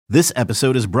This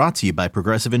episode is brought to you by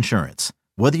Progressive Insurance.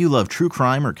 Whether you love true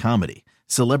crime or comedy,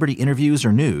 celebrity interviews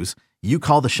or news, you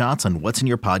call the shots on what's in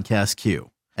your podcast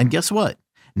queue. And guess what?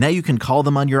 Now you can call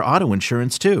them on your auto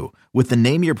insurance too with the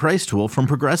Name Your Price tool from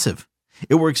Progressive.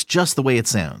 It works just the way it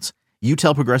sounds. You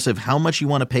tell Progressive how much you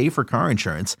want to pay for car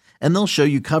insurance, and they'll show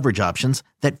you coverage options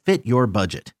that fit your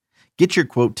budget. Get your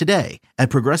quote today at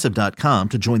Progressive.com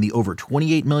to join the over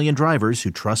 28 million drivers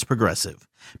who trust Progressive.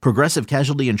 Progressive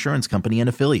Casualty Insurance Company and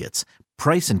Affiliates.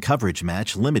 Price and coverage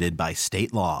match limited by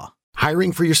state law.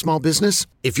 Hiring for your small business?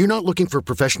 If you're not looking for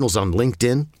professionals on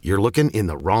LinkedIn, you're looking in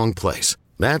the wrong place.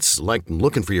 That's like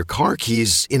looking for your car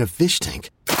keys in a fish tank.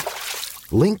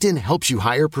 LinkedIn helps you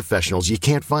hire professionals you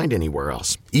can't find anywhere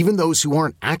else, even those who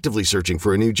aren't actively searching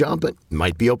for a new job but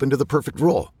might be open to the perfect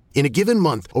role. In a given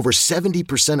month, over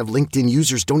 70% of LinkedIn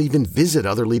users don't even visit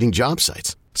other leading job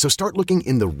sites. So start looking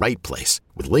in the right place.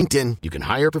 With LinkedIn, you can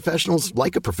hire professionals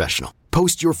like a professional.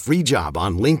 Post your free job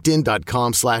on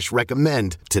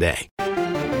linkedin.com/recommend today.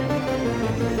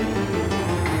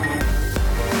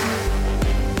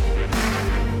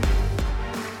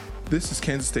 This is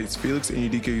Kansas State's Felix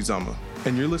Enyedike Uzama,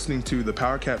 and you're listening to the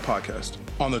Power Cat Podcast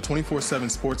on the 24/7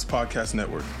 Sports Podcast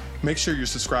Network. Make sure you're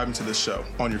subscribing to this show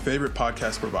on your favorite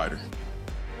podcast provider.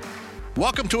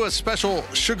 Welcome to a special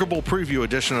Sugar Bowl preview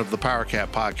edition of the Power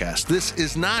Cat Podcast. This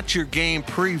is not your game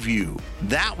preview.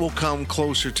 That will come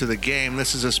closer to the game.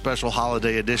 This is a special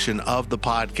holiday edition of the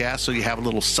podcast, so you have a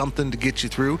little something to get you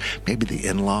through. Maybe the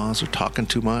in-laws are talking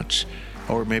too much,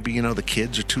 or maybe, the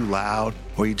kids are too loud,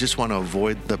 or you just want to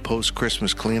avoid the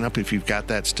post-Christmas cleanup if you've got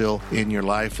that still in your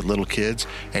life with little kids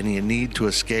and you need to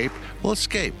escape. Well,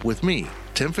 escape with me,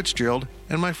 Tim Fitzgerald,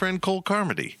 and my friend Cole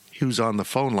Carmody, who's on the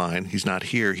phone line. He's not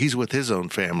here. He's with his own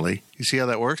family. You see how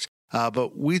that works?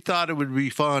 But we thought it would be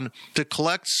fun to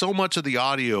collect so much of the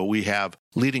audio we have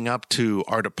leading up to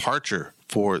our departure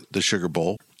for the Sugar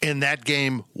Bowl. And that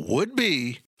game would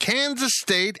be Kansas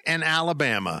State and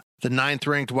Alabama. The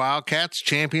 9th-ranked Wildcats,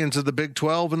 champions of the Big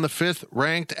 12, and the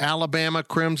 5th-ranked Alabama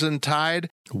Crimson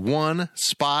Tide, one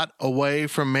spot away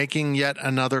from making yet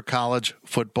another college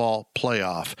football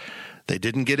playoff. They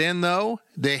didn't get in, though.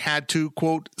 They had to,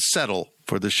 quote, settle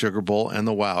for the Sugar Bowl and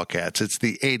the Wildcats. It's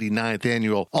the 89th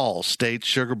annual All-State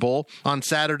Sugar Bowl on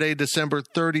Saturday, December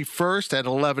 31st at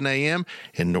 11 a.m.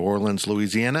 in New Orleans,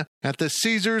 Louisiana at the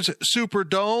Caesars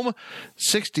Superdome,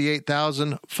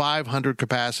 68,500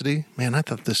 capacity. Man, I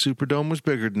thought the Superdome was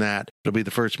bigger than that. It'll be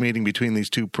the first meeting between these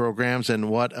two programs, and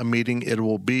what a meeting it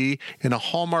will be in a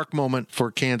hallmark moment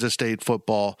for Kansas State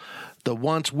football. The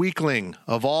once weakling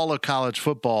of all of college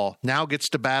football now gets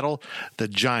to battle the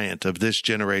giant of this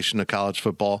generation of college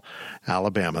football,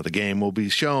 Alabama. The game will be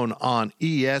shown on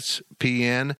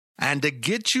ESPN. And to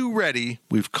get you ready,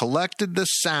 we've collected the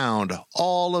sound,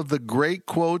 all of the great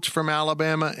quotes from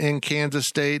Alabama and Kansas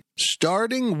State,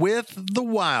 starting with the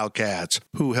Wildcats,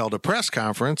 who held a press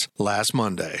conference last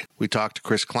Monday. We talked to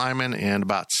Chris Kleiman and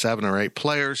about 7 or 8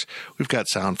 players. We've got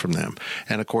sound from them.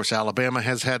 And, of course, Alabama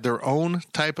has had their own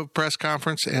type of press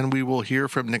conference, and we will hear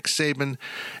from Nick Saban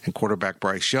and quarterback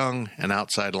Bryce Young and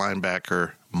outside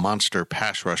linebacker monster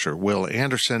pass rusher Will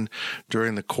Anderson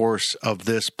during the course of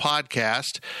this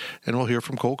podcast, and we'll hear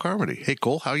from Cole Carmody. Hey,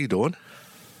 Cole, how you doing?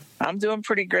 I'm doing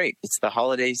pretty great. It's the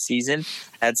holiday season.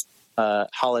 Had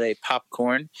holiday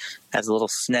popcorn as a little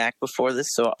snack before this,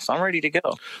 so I'm ready to go.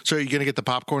 So are you going to get the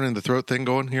popcorn and the throat thing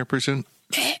going here pretty soon?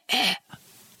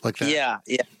 Like that? Yeah.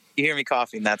 You hear me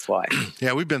coughing, that's why.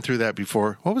 Yeah, we've been through that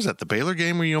before. What was that, the Baylor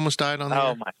game where you almost died on the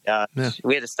air? My gosh. Yeah.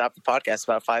 We had to stop the podcast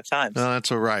about 5 times. No,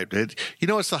 that's all right.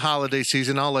 It's the holiday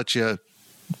season. I'll let you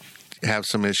have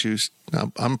some issues.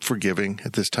 I'm forgiving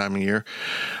at this time of year.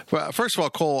 Well, first of all,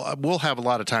 Cole, we'll have a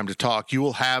lot of time to talk. You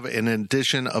will have an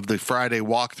edition of the Friday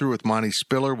walkthrough with Monty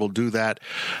Spiller. We'll do that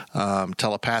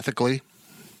telepathically.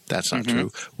 That's not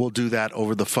true. We'll do that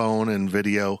over the phone and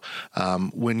video.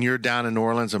 When you're down in New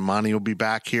Orleans, and Monty will be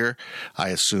back here, I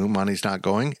assume Monty's not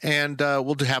going, and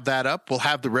we'll have that up. We'll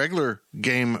have the regular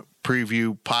game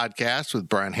preview podcast with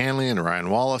Brian Hanley and Ryan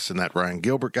Wallace and that Ryan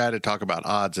Gilbert guy to talk about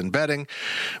odds and betting.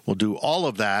 We'll do all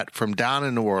of that from down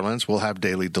in New Orleans. We'll have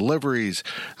daily deliveries.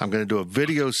 I'm going to do a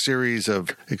video series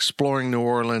of exploring New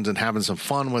Orleans and having some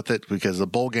fun with it because the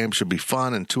bowl game should be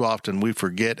fun, and too often we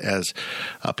forget as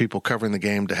people covering the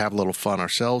game to have a little fun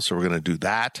ourselves, so we're going to do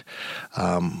that.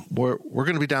 We're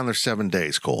going to be down there 7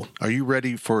 days, Cole. Are you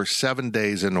ready for 7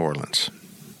 days in New Orleans?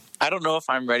 I don't know if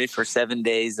I'm ready for 7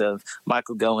 days of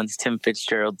Michael Goins, Tim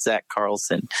Fitzgerald, Zach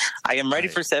Carlson. I am ready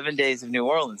for 7 days of New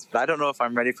Orleans, but I don't know if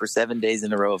I'm ready for 7 days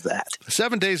in a row of that.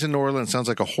 7 days in New Orleans sounds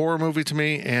like a horror movie to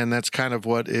me, and that's kind of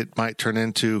what it might turn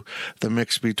into, the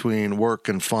mix between work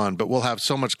and fun. But we'll have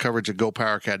so much coverage at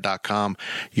GoPowerCat.com,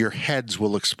 your heads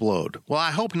will explode. Well, I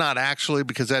hope not, actually,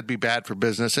 because that'd be bad for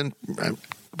business and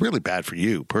really bad for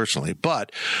you personally. But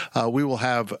we will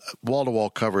have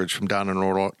wall-to-wall coverage from down in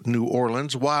New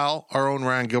Orleans while our own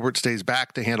Ryan Gilbert stays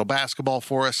back to handle basketball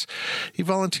for us. He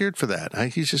volunteered for that.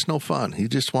 He's just no fun. He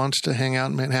just wants to hang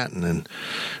out in Manhattan and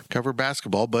cover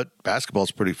basketball, but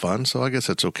basketball's pretty fun, so I guess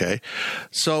that's okay.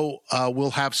 So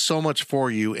we'll have so much for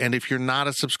you, and if you're not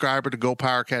a subscriber to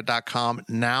GoPowerCat.com,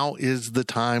 now is the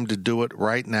time to do it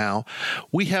right now.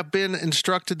 We have been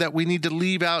instructed that we need to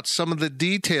leave out some of the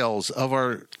details of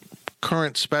our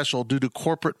current special due to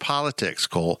corporate politics,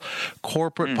 Cole.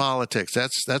 Corporate politics.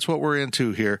 That's what we're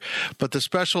into here. But the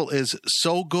special is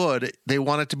so good, they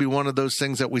want it to be one of those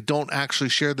things that we don't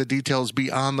actually share the details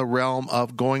beyond the realm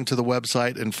of going to the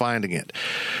website and finding it,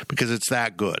 because it's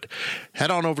that good.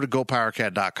 Head on over to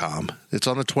GoPowerCat.com. It's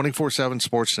on the 24/7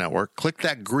 Sports Network. Click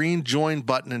that green join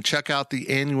button and check out the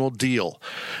annual deal.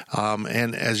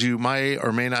 And as you may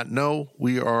or may not know,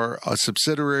 we are a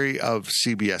subsidiary of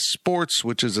CBS Sports,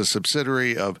 which is a subsidiary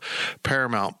of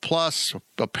Paramount Plus,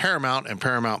 Paramount and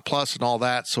Paramount Plus and all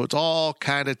that. So it's all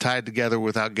kind of tied together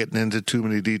without getting into too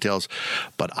many details.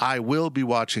 But I will be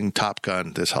watching Top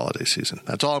Gun this holiday season.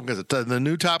 That's all I'm going to tell you. The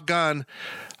new Top Gun,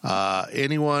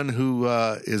 anyone who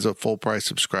is a full price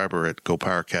subscriber at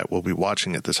GoPowerCat will be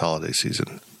watching it this holiday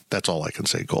season. That's all I can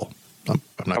say, Cole.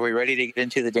 Are we ready to get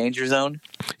into the danger zone?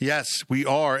 Yes, we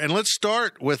are. And let's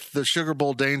start with the Sugar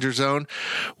Bowl danger zone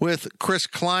with Chris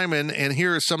Kleiman. And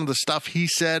here is some of the stuff he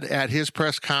said at his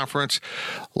press conference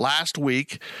last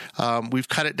week. We've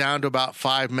cut it down to about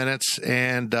 5 minutes.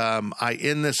 And I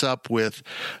end this up with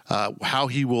how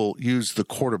he will use the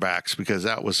quarterbacks, because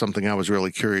that was something I was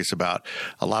really curious about.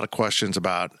 A lot of questions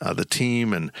about the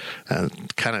team and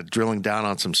kind of drilling down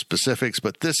on some specifics.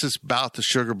 But this is about the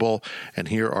Sugar Bowl. And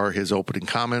here are his opening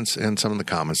comments and some of the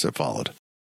comments that followed.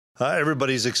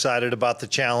 Everybody's excited about the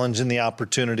challenge and the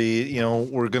opportunity. You know,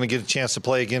 we're going to get a chance to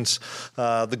play against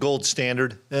the gold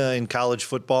standard in college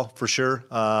football for sure.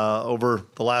 Over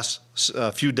the last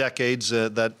few decades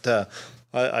that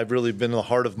I've really been in the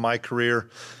heart of my career.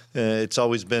 It's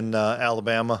always been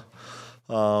Alabama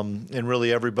and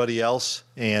really everybody else.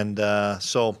 And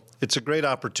so it's a great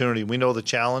opportunity. We know the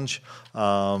challenge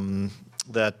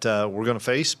that we're going to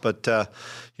face, but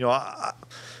you know,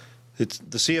 it's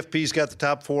the CFP's got the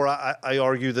top four. I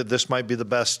argue that this might be the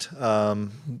best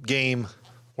game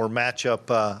or matchup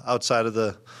outside of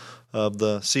the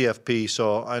CFP.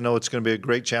 So I know it's going to be a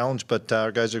great challenge, but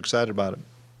our guys are excited about it.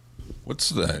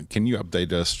 Can you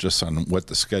update us just on what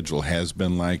the schedule has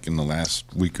been like in the last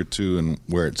week or two and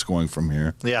where it's going from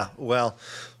here? Yeah, well,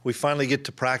 we finally get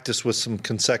to practice with some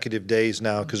consecutive days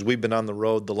now because we've been on the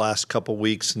road the last couple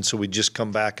weeks, and so we just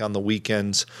come back on the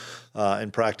weekends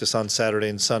and practice on Saturday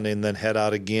and Sunday and then head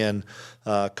out again.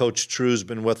 Coach True's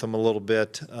been with them a little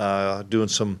bit, doing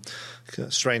some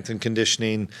strength and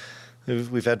conditioning.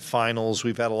 We've had finals.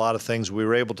 We've had a lot of things. We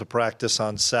were able to practice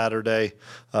on Saturday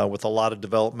with a lot of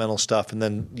developmental stuff. And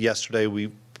then yesterday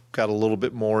we got a little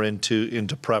bit more into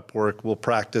prep work. We'll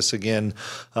practice again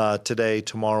today,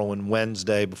 tomorrow, and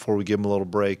Wednesday before we give them a little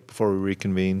break before we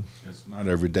reconvene. It's not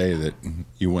every day that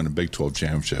you win a Big 12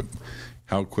 championship.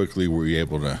 How quickly were you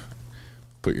able to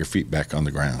put your feet back on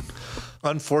the ground?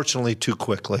 Unfortunately, too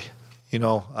quickly. You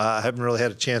know, I haven't really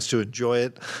had a chance to enjoy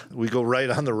it. We go right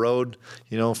on the road,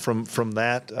 you know, from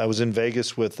that. I was in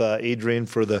Vegas with Adrian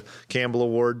for the Campbell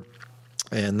Award,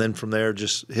 and then from there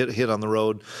just hit on the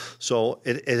road. So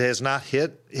it has not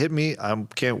hit me. I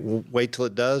can't wait till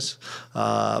it does,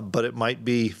 but it might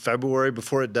be February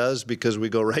before it does because we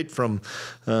go right from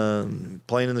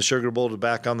playing in the Sugar Bowl to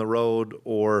back on the road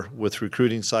or with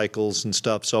recruiting cycles and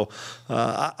stuff. So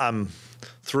I'm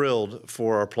thrilled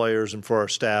for our players and for our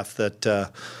staff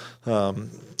that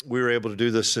we were able to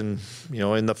do this in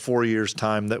the 4 years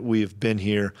time that we've been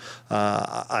here.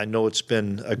 I know it's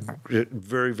been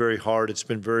very, very hard. It's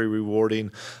been very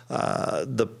rewarding.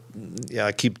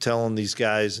 I keep telling these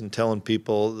guys and telling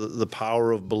people the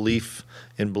power of belief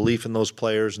in those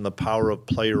players and the power of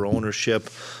player ownership.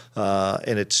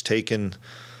 And it's taken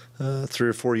 3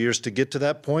 or 4 years to get to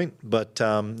that point, but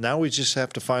now we just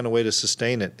have to find a way to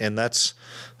sustain it, and that's,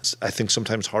 I think,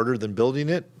 sometimes harder than building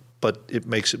it, but it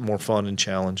makes it more fun and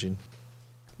challenging.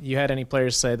 you had any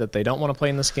players say that they don't want to play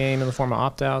in this game in the form of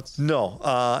opt-outs? No,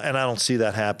 and I don't see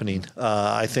that happening.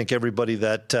 I think everybody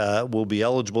that will be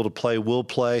eligible to play will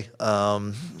play.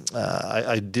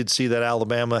 I did see that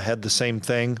Alabama had the same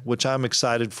thing, which I'm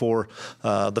excited for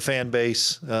the fan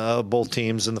base, both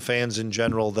teams, and the fans in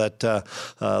general. That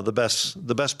the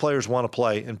best players want to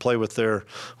play and play with their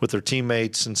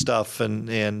teammates and stuff.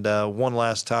 And one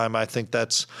last time, I think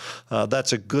that's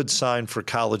a good sign for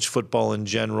college football in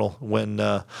general when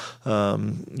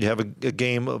you have a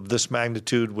game of this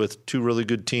magnitude with two really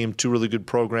good teams, two really good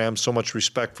programs. So much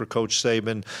respect for Coach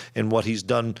Saban and what he's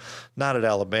done, not at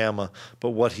Alabama, but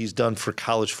what he's done for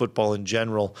college football in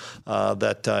general,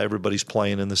 that everybody's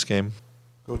playing in this game.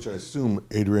 Coach, I assume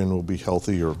Adrian will be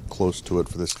healthy or close to it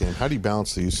for this game. How do you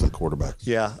balance the use of the quarterbacks?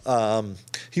 Yeah,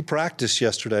 he practiced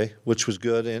yesterday, which was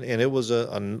good, and it was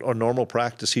a normal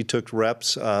practice. He took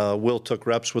reps. Will took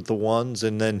reps with the ones,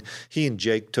 and then he and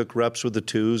Jake took reps with the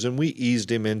twos, and we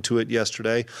eased him into it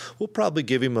yesterday. We'll probably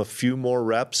give him a few more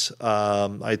reps.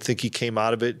 I think he came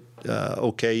out of it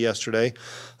okay yesterday.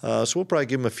 So we'll probably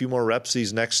give him a few more reps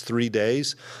these next 3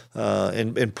 days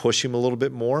and push him a little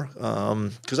bit more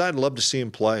because I'd love to see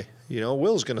him play.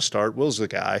 Will's going to start. Will's the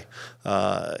guy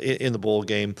in the bowl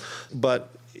game.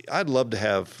 But I'd love to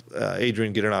have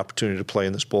Adrian get an opportunity to play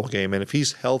in this bowl game. And if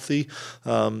he's healthy,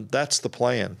 that's the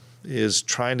plan, is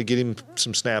trying to get him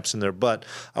some snaps in there. But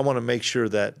I want to make sure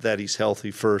that he's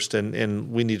healthy first,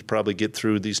 and we need to probably get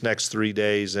through these next 3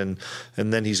 days, and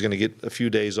then he's going to get a few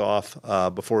days off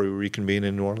before we reconvene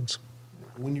in New Orleans.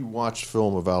 When you watch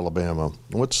film of Alabama,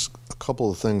 what's a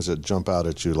couple of things that jump out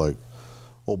at you like,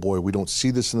 oh boy, we don't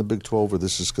see this in the Big 12, or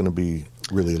this is going to be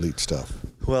really elite stuff?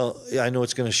 Well, I know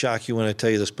it's going to shock you when I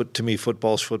tell you this, but to me,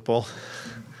 football's football.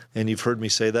 And you've heard me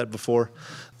say that before.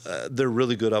 They're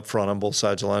really good up front on both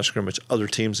sides of the line of scrimmage. Other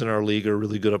teams in our league are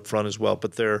really good up front as well.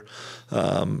 But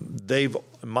they've,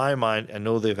 in my mind, I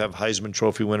know they have Heisman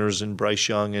Trophy winners in Bryce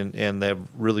Young, and they have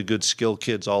really good skill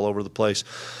kids all over the place.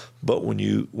 But when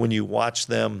you watch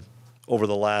them over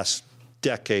the last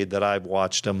decade that I've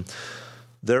watched them,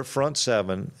 their front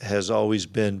seven has always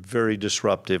been very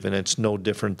disruptive, and it's no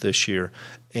different this year.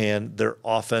 And their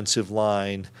offensive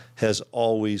line has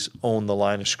always owned the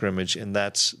line of scrimmage, and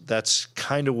that's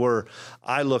kind of where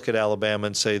I look at Alabama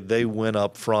and say they win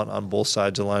up front on both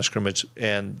sides of the line of scrimmage,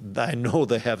 and I know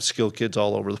they have skilled kids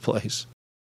all over the place.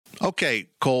 Okay,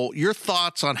 Cole, your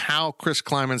thoughts on how Chris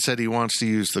Klieman said he wants to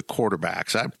use the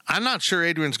quarterbacks. I'm not sure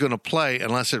Adrian's going to play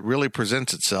unless it really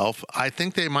presents itself. I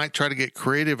think they might try to get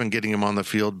creative in getting him on the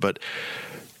field, but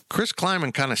Chris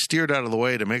Klieman kind of steered out of the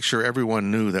way to make sure everyone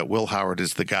knew that Will Howard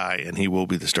is the guy and he will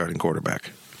be the starting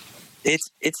quarterback.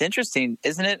 It's interesting,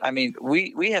 isn't it? I mean,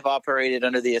 we have operated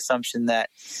under the assumption that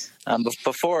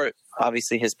before,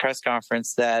 obviously, his press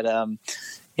conference that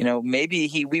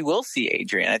maybe we will see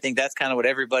Adrian. I think that's kind of what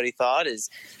everybody thought, is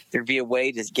there'd be a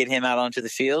way to get him out onto the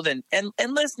field. And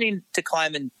listening to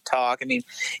Klieman talk, I mean,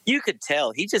 you could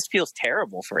tell he just feels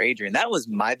terrible for Adrian. That was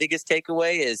my biggest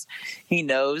takeaway, is he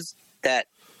knows that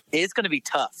it's going to be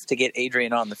tough to get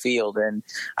Adrian on the field, and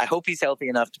I hope he's healthy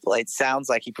enough to play. It sounds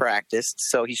like he practiced,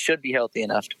 so he should be healthy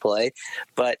enough to play.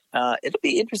 But it'll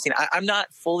be interesting. I'm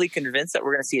not fully convinced that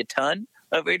we're going to see a ton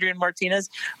of Adrian Martinez.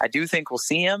 I do think we'll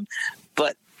see him,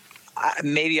 but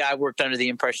maybe I worked under the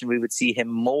impression we would see him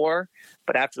more.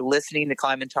 But after listening to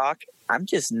Klieman talk, I'm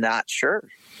just not sure.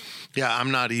 Yeah, I'm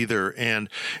not either. And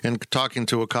talking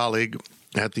to a colleague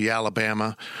at the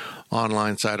Alabama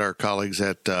online site, our colleagues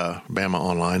at Bama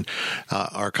Online,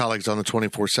 our colleagues on the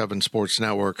 24/7 Sports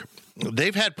Network,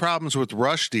 they've had problems with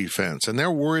rush defense, and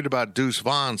they're worried about Deuce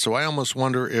Vaughn. So I almost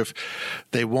wonder if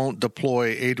they won't deploy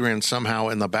Adrian somehow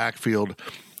in the backfield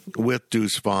with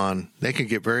Deuce Vaughn. They could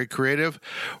get very creative,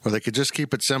 or they could just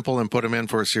keep it simple and put him in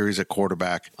for a series at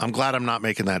quarterback. I'm glad I'm not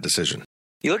making that decision.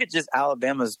 You look at just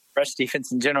Alabama's rush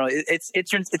defense in general. It's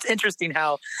interesting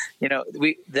how,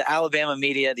 the Alabama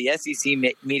media, the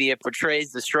SEC media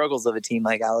portrays the struggles of a team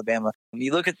like Alabama.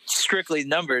 You look at strictly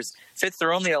numbers, Fitz,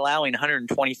 they're only allowing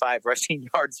 125 rushing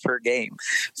yards per game.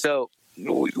 So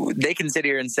they can sit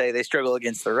here and say they struggle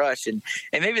against the rush, and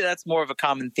maybe that's more of a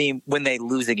common theme when they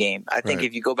lose a game. I think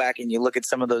If you go back and you look at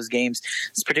some of those games,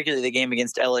 particularly the game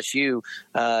against LSU,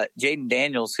 Jaden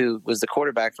Daniels, who was the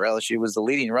quarterback for LSU, was the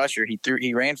leading rusher.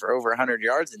 He ran for over 100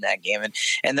 yards in that game,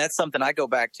 and that's something I go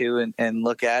back to and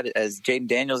look at as Jaden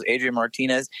Daniels, Adrian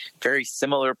Martinez, very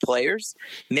similar players.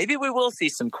 Maybe we will see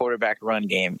some quarterback run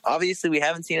game. Obviously, we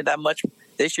haven't seen it that much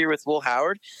this year with Will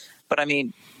Howard. But, I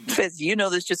mean, Fitz, you know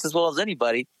this just as well as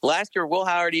anybody. Last year, Will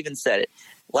Howard even said it.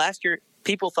 Last year,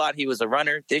 people thought he was a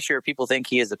runner. This year, people think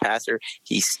he is a passer.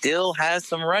 He still has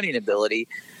some running ability.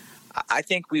 I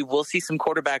think we will see some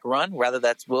quarterback run, whether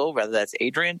that's Will, whether that's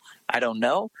Adrian. I don't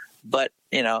know. But,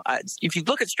 if you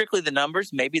look at strictly the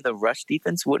numbers, maybe the rush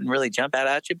defense wouldn't really jump out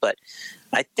at you. But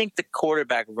I think the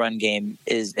quarterback run game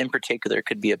in particular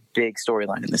could be a big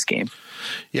storyline in this game.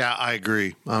 Yeah, I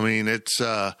agree. I mean, it's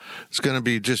going to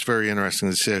be just very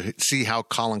interesting to see how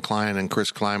Colin Klein and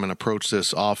Chris Kleiman approach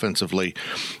this offensively.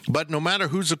 But no matter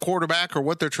who's the quarterback or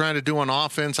what they're trying to do on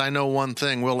offense, I know one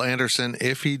thing, Will Anderson,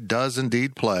 if he does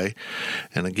indeed play,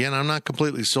 and again, I'm not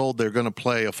completely sold they're going to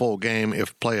play a full game,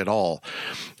 if play at all.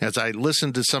 As I listened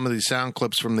to some of these sound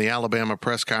clips from the Alabama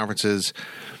press conferences,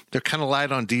 they're kind of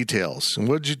light on details. And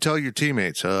what did you tell your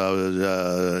teammates?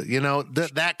 That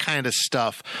kind of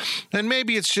stuff. And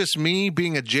maybe it's just me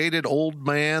being a jaded old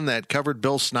man that covered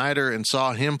Bill Snyder and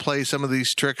saw him play some of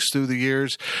these tricks through the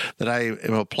years, that I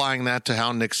am applying that to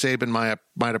how Nick Saban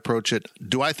might approach it.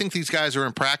 Do I think these guys are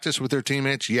in practice with their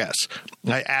teammates? Yes,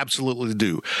 I absolutely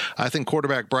do. I think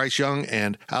quarterback Bryce Young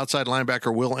and outside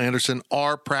linebacker Will Anderson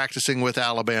are practicing with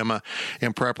Alabama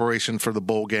in preparation for the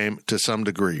bowl game to some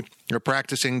degree. They're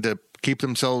practicing to keep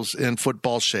themselves in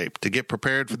football shape, to get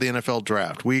prepared for the NFL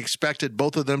draft. We expected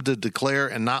both of them to declare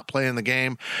and not play in the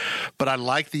game, but I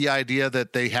like the idea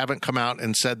that they haven't come out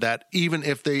and said that, even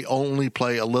if they only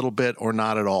play a little bit or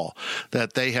not at all,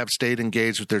 that they have stayed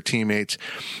engaged with their teammates.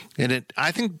 And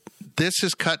I think this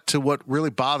has cut to what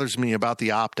really bothers me about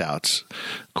the opt-outs,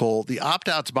 Cole. The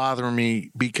opt-outs bother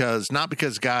me not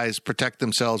because guys protect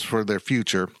themselves for their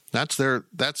future. That's their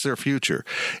future.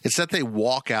 It's that they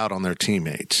walk out on their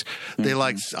teammates. Mm-hmm. They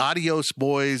like, adios,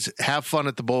 boys, have fun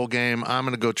at the bowl game. I'm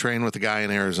going to go train with a guy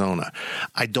in Arizona.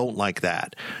 I don't like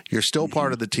that. You're still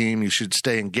part of the team. You should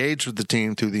stay engaged with the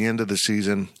team through the end of the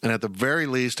season. And at the very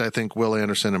least, I think Will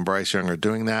Anderson and Bryce Young are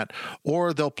doing that.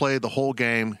 Or they'll play the whole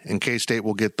game, and K-State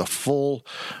will get the full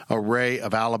array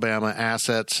of Alabama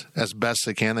assets as best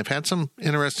they can. They've had some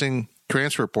interesting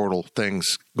transfer portal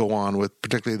things go on with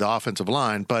particularly the offensive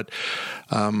line, but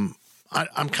I'm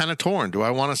kind of torn. Do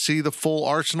I want to see the full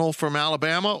arsenal from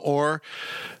Alabama, or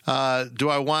do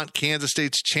I want Kansas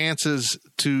State's chances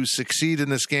to succeed in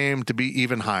this game to be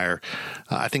even higher?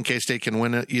 I think K-State can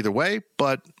win it either way,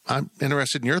 but I'm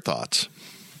interested in your thoughts.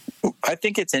 I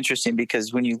think it's interesting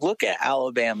because when you look at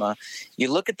Alabama,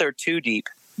 you look at their two deep,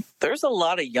 there's a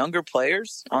lot of younger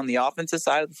players on the offensive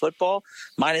side of the football,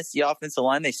 minus the offensive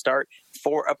line. They start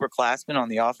 4 upperclassmen on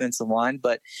the offensive line,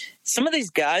 but some of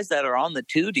these guys that are on the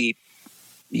two deep,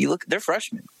 they're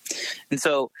freshmen. And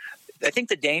so I think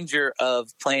the danger of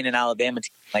playing an Alabama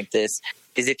team like this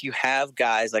is if you have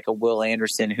guys like a Will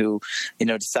Anderson who,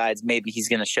 decides maybe he's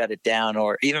going to shut it down,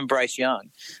 or even Bryce Young.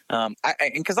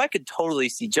 Because I could totally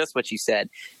see just what you said.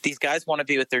 These guys want to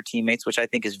be with their teammates, which I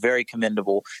think is very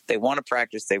commendable. They want to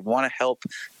practice. They want to help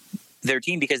their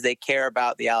team because they care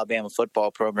about the Alabama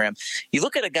football program. You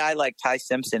look at a guy like Ty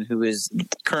Simpson, who is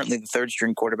currently the third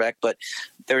string quarterback, but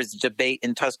there's a debate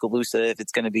in Tuscaloosa if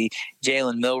it's going to be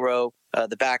Jalen Milroe,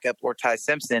 the backup, or Ty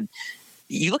Simpson.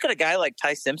 You look at a guy like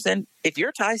Ty Simpson, if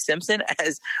you're Ty Simpson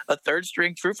as a third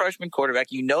string true freshman quarterback,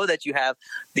 you know that you have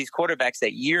these quarterbacks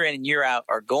that year in and year out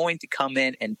are going to come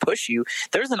in and push you.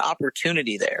 There's an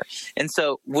opportunity there. And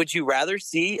so would you rather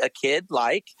see a kid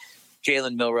like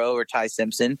Jalen Milroe or Ty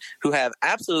Simpson who have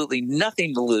absolutely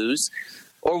nothing to lose,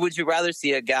 or would you rather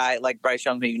see a guy like Bryce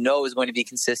Young who you know is going to be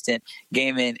consistent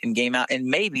game in and game out, and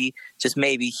maybe, just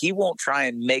maybe, he won't try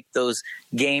and make those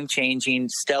game-changing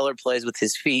stellar plays with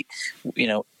his feet,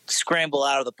 scramble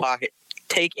out of the pocket,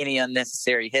 take any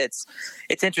unnecessary hits?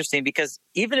 It's interesting because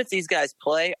even if these guys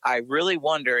play, I really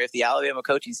wonder if the Alabama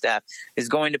coaching staff is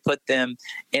going to put them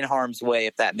in harm's way,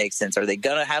 if that makes sense. Are they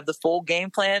going to have the full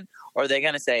game plan, or are they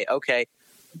going to say, okay,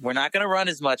 we're not going to run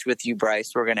as much with you,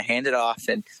 Bryce. We're going to hand it off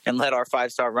and let our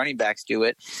 5-star running backs do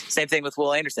it. Same thing with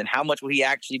Will Anderson. How much will he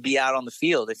actually be out on the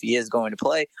field if he is going to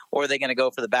play? Or are they going to go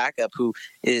for the backup, who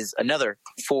is another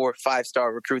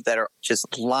 4-5-star recruit that are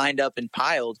just lined up and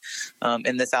piled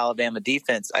in this Alabama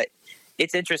defense?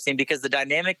 It's interesting because the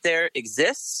dynamic there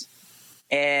exists,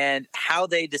 and how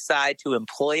they decide to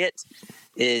employ it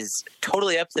is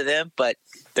totally up to them, but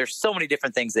there's so many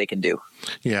different things they can do.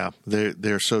 Yeah,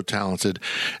 they're so talented.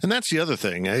 And that's the other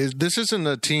thing. This isn't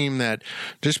a team that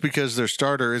just because their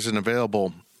starter isn't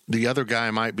available, the other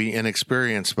guy might be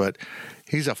inexperienced, but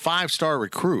he's a 5-star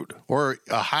recruit or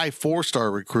a high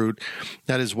 4-star recruit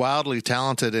that is wildly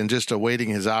talented and just awaiting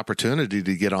his opportunity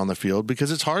to get on the field, because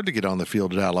it's hard to get on the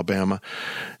field at Alabama.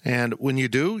 And when you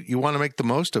do, you want to make the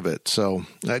most of it. So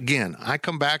again, I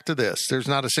come back to this. There's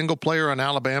not a single player on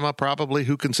Alabama probably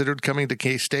who considered coming to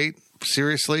K-State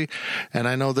seriously. And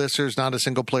I know there's not a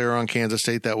single player on Kansas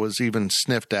State that was even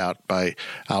sniffed out by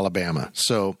Alabama.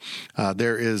 So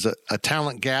there is a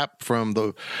talent gap from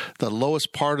the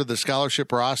lowest part of the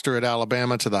scholarship roster at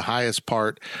Alabama to the highest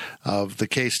part of the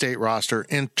K-State roster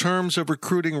in terms of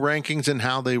recruiting rankings and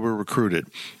how they were recruited.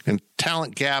 And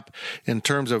talent gap in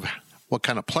terms of what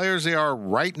kind of players they are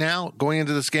right now going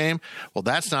into this game, well,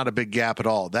 that's not a big gap at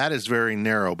all. That is very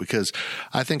narrow, because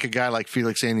I think a guy like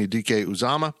Felix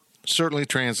Anudike-Uzomah certainly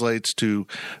translates to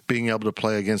being able to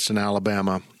play against an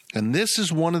Alabama. And this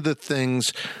is one of the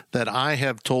things that I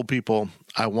have told people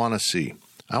I want to see.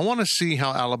 I want to see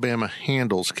how Alabama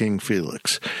handles King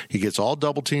Felix. He gets all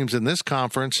double teams in this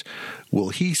conference. Will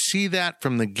he see that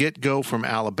from the get-go from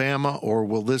Alabama, or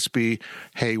will this be,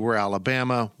 hey, we're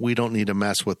Alabama, we don't need to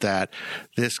mess with that.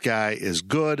 This guy is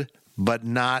good, but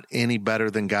not any better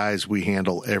than guys we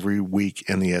handle every week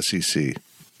in the SEC.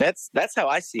 That's how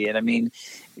I see it. I mean,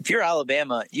 if you're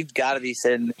Alabama, you've got to be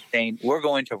saying, we're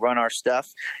going to run our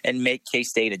stuff and make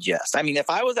K-State adjust. I mean, if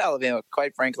I was Alabama,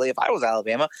 quite frankly, I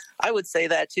would say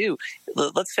that too.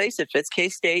 Let's face it, if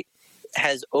K-State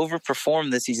has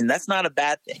overperformed this season, that's not a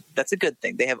bad thing. That's a good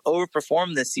thing. They have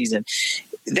overperformed this season.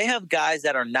 They have guys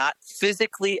that are not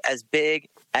physically as big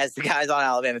as the guys on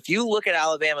Alabama. If you look at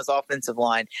Alabama's offensive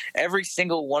line, every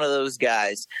single one of those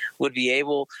guys would be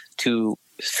able to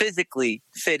physically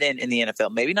fit in the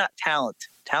NFL. Maybe not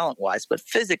talent-wise, but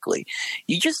physically.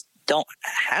 You just don't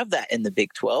have that in the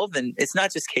Big 12, and it's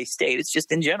not just K-State, it's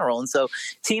just in general. And so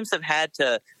teams have had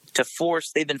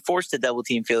they've been forced to double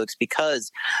team Felix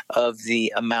because of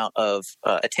the amount of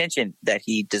attention that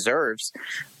he deserves.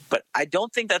 But I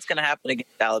don't think that's going to happen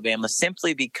against Alabama,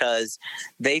 simply because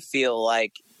they feel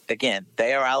like, again,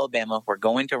 they are Alabama. We're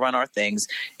going to run our things.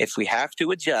 If we have to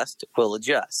adjust, we'll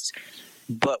adjust.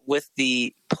 But with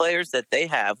the players that they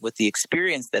have, with the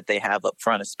experience that they have up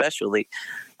front especially,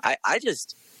 I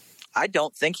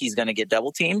don't think he's going to get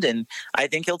double teamed, and I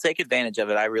think he'll take advantage of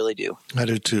it. I really do. I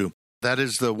do too. That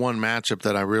is the one matchup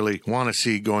that I really want to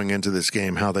see going into this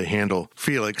game, how they handle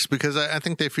Felix, because I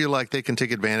think they feel like they can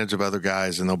take advantage of other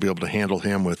guys and they'll be able to handle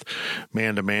him with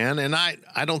man-to-man. And I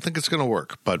don't think it's going to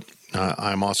work, but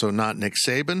I'm also not Nick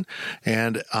Saban.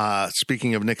 And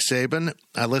speaking of Nick Saban,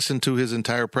 I listened to his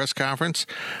entire press conference.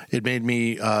 It made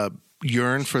me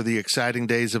yearn for the exciting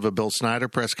days of a Bill Snyder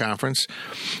press conference.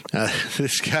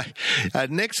 This guy,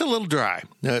 Nick's a little dry.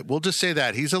 We'll just say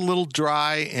that. He's a little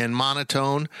dry and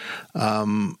monotone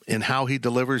in how he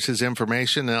delivers his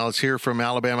information. Now let's hear from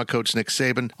Alabama coach Nick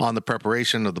Saban on the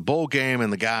preparation of the bowl game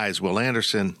and the guys, Will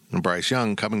Anderson and Bryce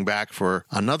Young, coming back for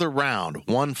another round,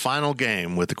 one final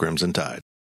game with the Crimson Tide.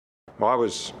 Well, I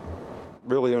was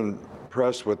really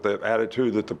impressed with the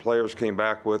attitude that the players came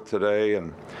back with today,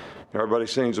 and everybody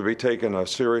seems to be taking a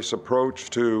serious approach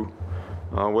to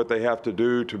what they have to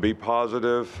do to be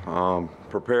positive,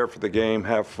 prepare for the game,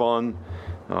 have fun,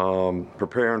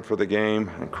 preparing for the game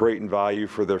and creating value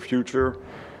for their future.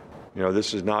 You know,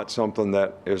 this is not something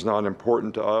that is not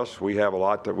important to us. We have a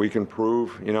lot that we can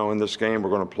prove, in this game. We're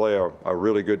going to play a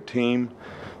really good team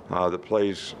that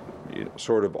plays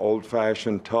sort of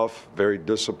old-fashioned, tough, very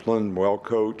disciplined,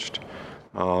 well-coached.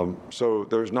 So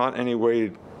there's not any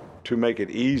way to make it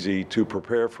easy to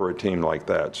prepare for a team like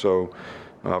that. So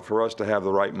for us to have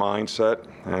the right mindset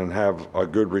and have a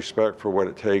good respect for what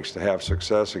it takes to have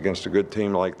success against a good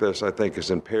team like this, I think is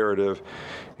imperative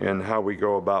in how we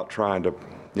go about trying to,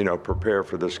 prepare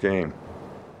for this game.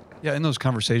 Yeah, in those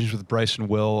conversations with Bryce and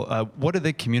Will, what did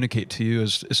they communicate to you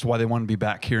as to why they want to be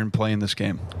back here and play in this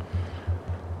game?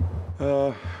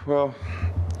 Well,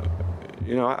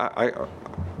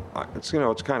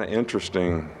 it's kind of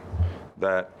interesting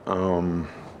that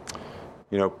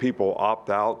people opt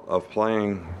out of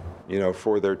playing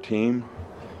for their team,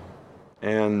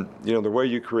 and the way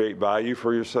you create value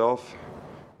for yourself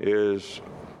is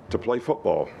to play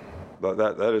football.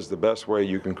 That is the best way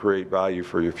you can create value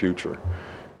for your future,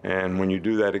 and when you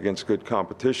do that against good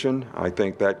competition, I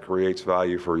think that creates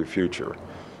value for your future.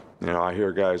 I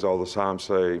hear guys all the time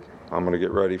say, I'm going to get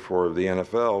ready for the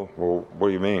NFL. Well, what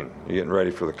do you mean? You getting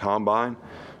ready for the combine?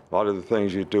 A lot of the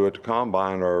things you do at the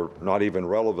combine are not even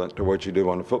relevant to what you do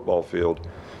on the football field.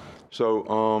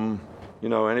 So,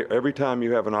 every time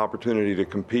you have an opportunity to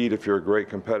compete, if you're a great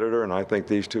competitor, and I think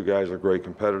these two guys are great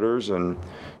competitors, and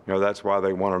that's why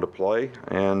they wanted to play,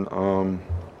 and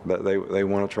that they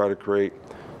want to try to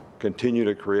continue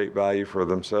to create value for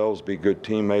themselves, be good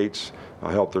teammates,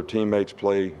 help their teammates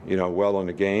play, well in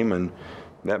the game, and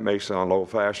that may sound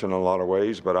old-fashioned in a lot of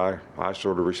ways, but I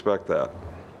sort of respect that.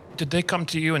 Did they come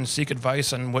to you and seek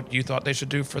advice on what you thought they should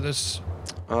do for this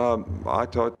I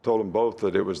told them both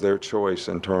that it was their choice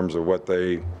in terms of what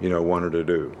they, wanted to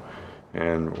do.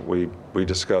 And we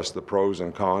discussed the pros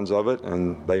and cons of it,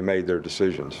 and they made their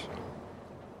decisions.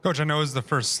 Coach, I know it was the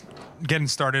first getting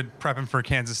started prepping for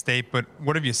Kansas State, but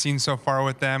what have you seen so far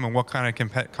with them, and what kind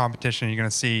of competition are you going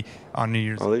to see on New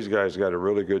Year's? Well, these guys got a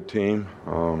really good team.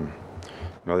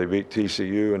 They beat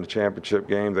TCU in the championship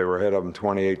game. They were ahead of them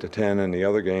 28-10 in the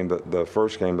other game, the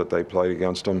first game that they played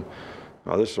against them.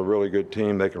 This is a really good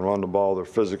team. They can run the ball. They're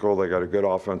physical. They got a good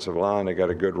offensive line. They got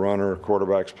a good runner.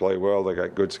 Quarterbacks play well. They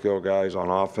got good skill guys on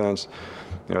offense.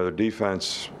 Their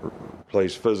defense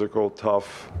plays physical,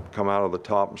 tough, come out of the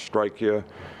top and strike you.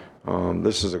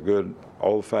 This is a good,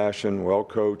 old-fashioned,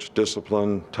 well-coached,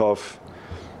 disciplined, tough,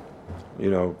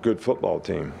 good football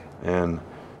team. And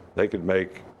they could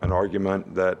make an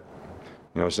argument that,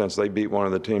 since they beat one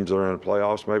of the teams that are in the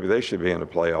playoffs, maybe they should be in the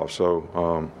playoffs.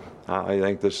 So I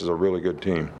think this is a really good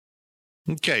team.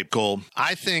 Okay, Cole.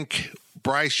 I think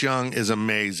Bryce Young is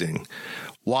amazing.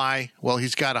 Why? Well,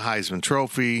 he's got a Heisman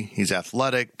Trophy. He's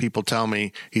athletic. People tell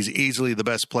me he's easily the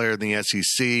best player in the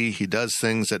SEC. He does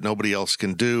things that nobody else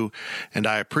can do, and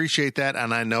I appreciate that,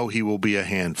 and I know he will be a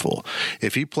handful.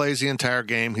 If he plays the entire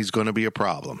game, he's going to be a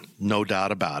problem. No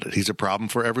doubt about it. He's a problem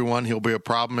for everyone. He'll be a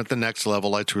problem at the next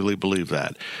level. I truly believe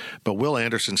that. But Will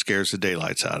Anderson scares the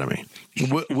daylights out of me.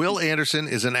 Will Anderson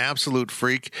is an absolute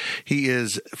freak. He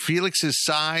is Felix's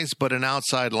size, but an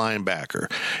outside linebacker.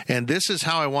 And this is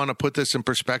how I want to put this in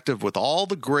perspective with all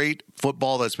the great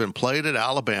football that's been played at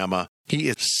Alabama. He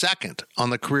is second on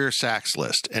the career sacks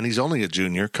list, and he's only a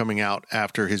junior coming out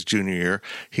after his junior year.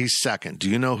 He's second. Do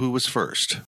you know who was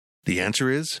first? The answer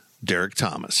is Derek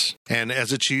Thomas. And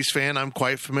as a Chiefs fan, I'm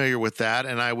quite familiar with that,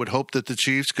 and I would hope that the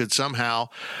Chiefs could somehow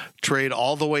trade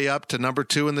all the way up to number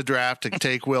 2 in the draft to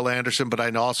take Will Anderson, but I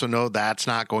also know that's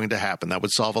not going to happen. That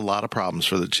would solve a lot of problems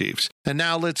for the Chiefs. And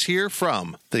now let's hear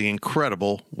from the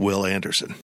incredible Will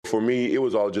Anderson. For me, it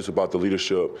was all just about the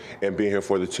leadership and being here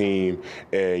for the team.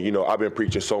 And, I've been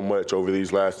preaching so much over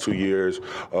these last 2 years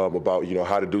about,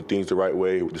 how to do things the right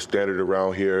way, the standard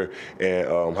around here,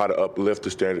 and how to uplift the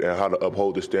standard and how to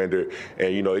uphold the standard. And,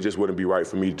 it just wouldn't be right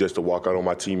for me just to walk out on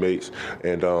my teammates.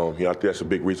 And, I think that's a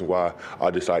big reason why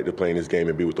I decided to play in this game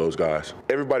and be with those guys.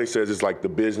 Everybody says it's like the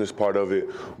business part of it,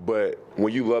 but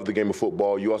when you love the game of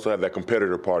football, you also have that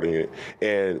competitor part in it.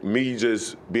 And me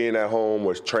just being at home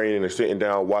or training or sitting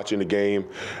down, watching the game,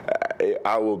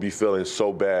 I will be feeling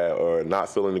so bad or not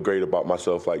feeling great about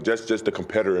myself. Like just the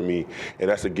competitor in me, and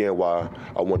that's again why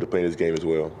I want to play in this game as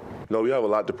well. We have a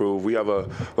lot to prove. We have a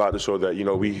lot to show that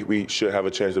we should have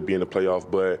a chance to be in the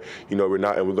playoff, but we're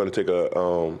not, and we're going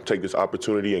to take this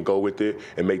opportunity and go with it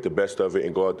and make the best of it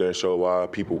and go out there and show why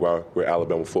we're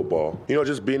Alabama football.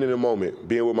 Just being in the moment,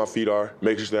 being where my feet are,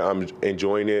 making sure that I'm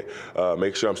enjoying it,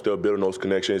 making sure I'm still building those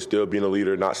connections, still being a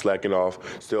leader, not slacking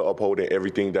off, still upholding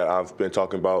everything that I've been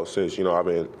talking about since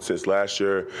since last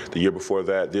year, the year before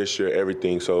that, this year,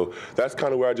 everything. So that's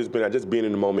kind of where I just been. Just being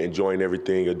in the moment, enjoying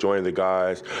everything, enjoying the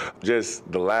guys.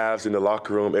 Just the laughs in the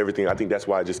locker room, everything. I think that's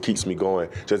why it just keeps me going,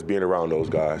 just being around those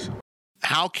guys.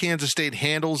 How Kansas State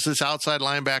handles this outside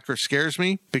linebacker scares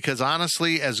me because,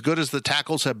 honestly, as good as the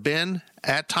tackles have been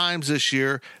at times this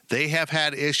year, they have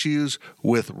had issues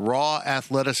with raw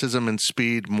athleticism and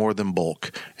speed more than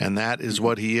bulk. And that is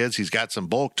what he is. He's got some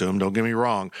bulk to him, don't get me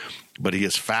wrong, but he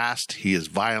is fast, he is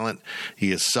violent,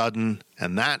 he is sudden,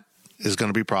 and that is going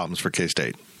to be problems for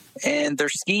K-State. And their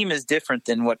scheme is different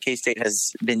than what K-State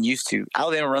has been used to.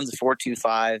 Alabama runs a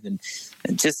 4-2-5,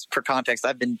 and just for context,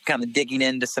 I've been kind of digging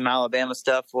into some Alabama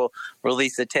stuff. We'll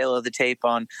release a tail of the tape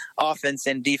on offense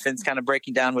and defense, kind of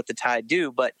breaking down what the Tide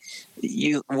do. But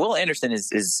Will Anderson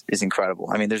is incredible.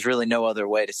 I mean, there's really no other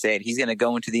way to say it. He's going to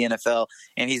go into the NFL,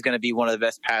 and he's going to be one of the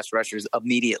best pass rushers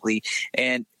immediately.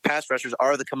 And pass rushers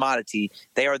are the commodity.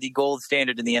 They are the gold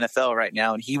standard in the NFL right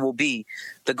now, and he will be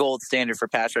the gold standard for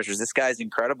pass rushers. This guy's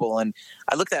incredible. And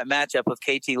I look at that matchup of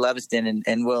KT Leviston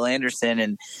and Will Anderson,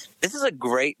 and this is a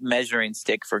great measuring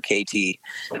stick for KT.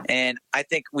 And I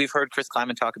think we've heard Chris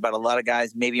Klieman talk about a lot of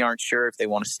guys maybe aren't sure if they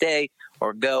want to stay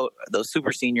or go, those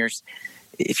super seniors.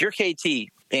 If you're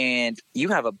KT and you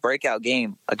have a breakout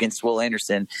game against Will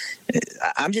Anderson,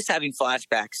 I'm just having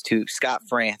flashbacks to Scott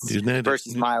France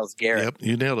versus Myles Garrett. Yep,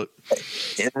 you nailed it.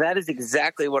 And that is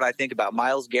exactly what I think about.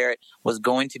 Myles Garrett was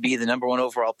going to be the number 1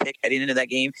 overall pick heading into that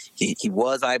game. He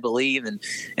was, I believe. And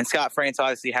Scott France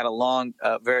obviously had a long,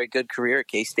 very good career at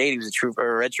K-State. He was a true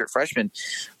redshirt freshman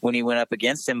when he went up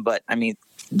against him. But, I mean,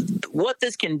 what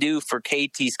this can do for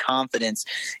KT's confidence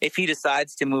if he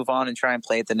decides to move on and try and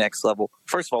play at the next level.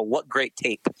 First of all, what great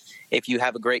tape if you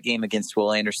have a great game against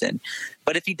Will Anderson.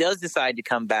 But if he does decide to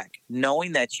come back,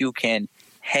 knowing that you can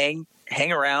hang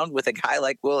around with a guy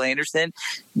like Will Anderson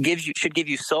should give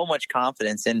you so much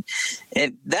confidence. And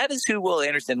that is who Will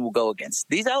Anderson will go against.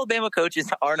 These Alabama coaches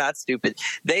are not stupid.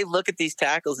 They look at these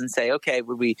tackles and say, okay,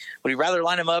 would we rather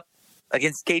line him up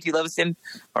against KT Leviston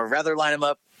or rather line him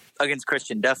up against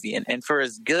Christian Duffy? And for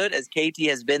as good as KT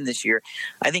has been this year,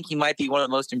 I think he might be one of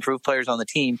the most improved players on the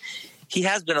team. He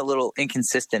has been a little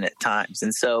inconsistent at times.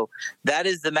 And so that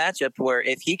is the matchup where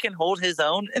if he can hold his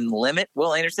own and limit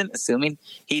Will Anderson, assuming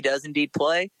he does indeed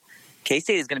play,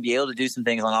 K-State is going to be able to do some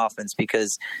things on offense,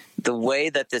 because the way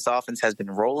that this offense has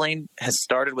been rolling has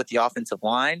started with the offensive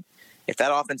line. If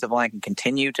that offensive line can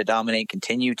continue to dominate,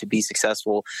 continue to be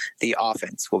successful, the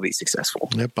offense will be successful.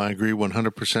 Yep, I agree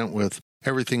 100% with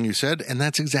everything you said, and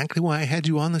that's exactly why I had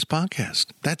you on this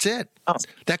podcast. That's it. Oh,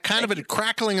 that kind of a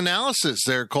crackling analysis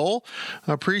there, Cole.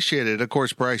 I appreciate it. Of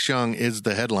course, Bryce Young is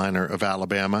the headliner of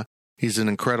Alabama. He's an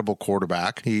incredible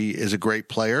quarterback. He is a great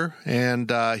player,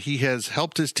 and he has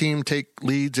helped his team take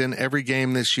leads in every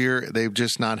game this year. They've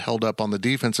just not held up on the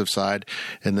defensive side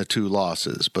in the 2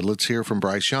 losses. But let's hear from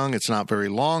Bryce Young. It's not very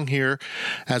long here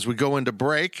as we go into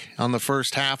break on the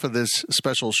first half of this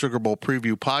special Sugar Bowl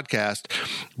preview podcast.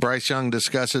 Bryce Young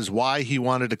discusses why he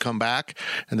wanted to come back,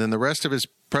 and then the rest of his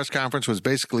press conference was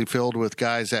basically filled with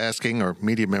guys asking, or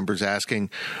media members asking,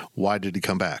 why did he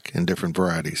come back in different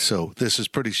varieties. So this is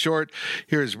pretty short.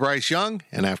 Here's Bryce Young,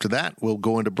 and after that, we'll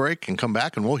go into break and come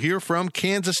back, and we'll hear from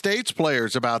Kansas State's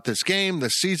players about this game,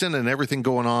 this season, and everything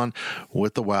going on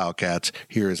with the Wildcats.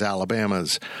 Here is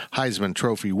Alabama's Heisman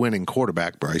Trophy winning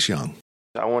quarterback, Bryce Young.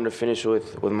 I wanted to finish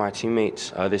with my teammates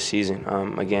this season.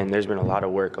 Again, there's been a lot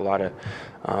of work, a lot of,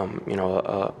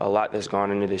 a lot that's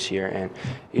gone into this year. And,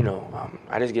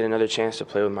 I just get another chance to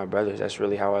play with my brothers. That's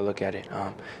really how I look at it.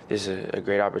 This is a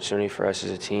great opportunity for us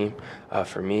as a team,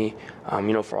 for me,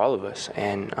 for all of us.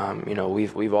 And,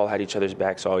 we've all had each other's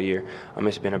backs all year.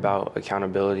 It's been about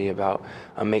accountability, about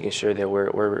making sure that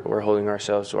we're holding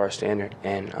ourselves to our standard.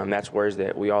 And that's words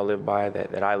that we all live by,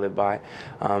 that I live by.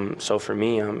 So for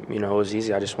me, it was easy.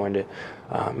 I just wanted to,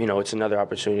 it's another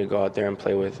opportunity to go out there and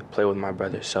play with my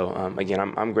brothers. So again,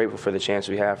 I'm grateful for the chance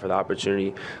we have, for the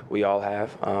opportunity we all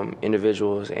have,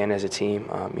 individuals and as a team.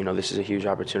 This is a huge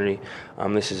opportunity.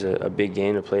 This is a big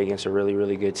game to play against a really,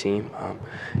 really good team.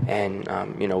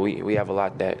 We have a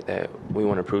lot that we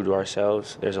want to prove to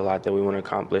ourselves. There's a lot that we want to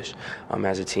accomplish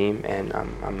as a team, and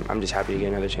I'm just happy to get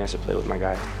another chance to play with my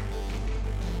guys.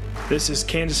 This is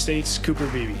Kansas State's Cooper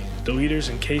Beebe. The leaders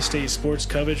in K-State sports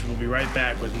coverage will be right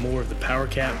back with more of the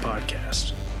PowerCat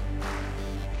podcast.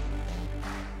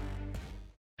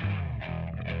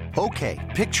 Okay,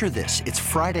 picture this. It's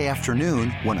Friday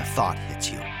afternoon when a thought hits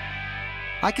you.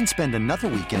 I can spend another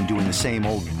weekend doing the same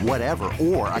old whatever,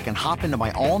 or I can hop into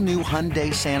my all-new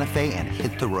Hyundai Santa Fe and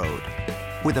hit the road.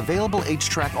 With available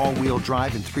H-Track all-wheel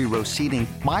drive and 3-row seating,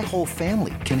 my whole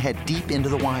family can head deep into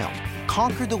the wild.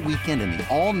 Conquer the weekend in the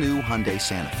all-new Hyundai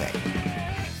Santa Fe.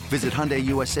 Visit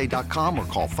HyundaiUSA.com or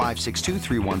call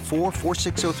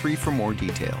 562-314-4603 for more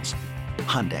details.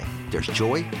 Hyundai, there's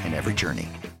joy in every journey.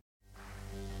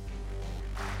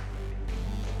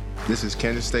 This is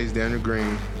Kansas State's Daniel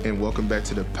Green, and welcome back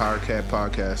to the PowerCat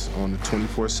podcast on the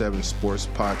 24/7 Sports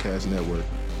Podcast Network.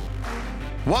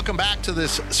 Welcome back to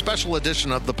this special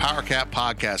edition of the PowerCat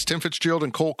podcast. Tim Fitzgerald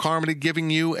and Cole Carmody giving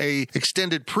you a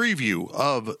extended preview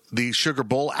of the Sugar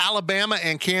Bowl. Alabama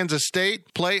and Kansas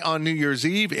State play on New Year's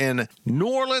Eve in New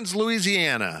Orleans,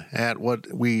 Louisiana, at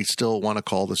what we still want to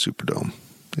call the Superdome.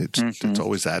 It's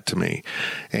always that to me.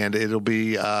 And it'll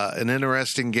be an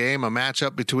interesting game, a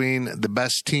matchup between the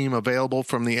best team available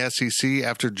from the SEC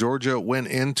after Georgia went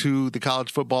into the college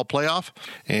football playoff,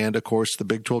 and, of course, the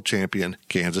Big 12 champion,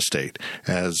 Kansas State,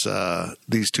 as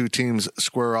these two teams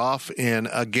square off in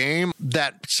a game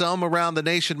that some around the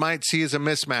nation might see as a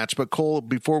mismatch. But, Cole,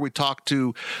 before we talk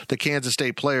to the Kansas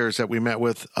State players that we met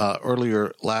with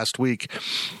earlier last week,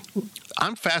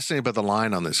 I'm fascinated by the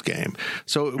line on this game.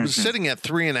 So it was sitting at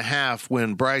 3.5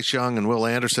 when Bryce Young and Will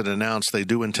Anderson announced they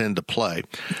do intend to play,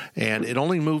 and it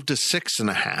only moved to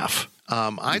 6.5.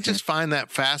 I just find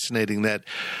that fascinating that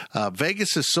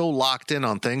Vegas is so locked in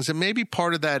on things, and maybe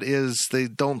part of that is they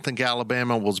don't think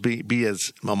Alabama will be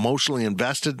as emotionally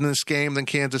invested in this game than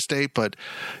Kansas State. But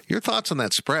your thoughts on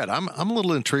that spread? I'm a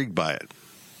little intrigued by it.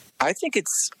 I think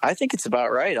it's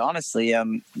about right, honestly.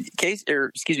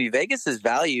 Vegas has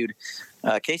valued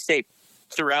K-State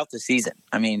throughout the season.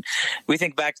 I mean, we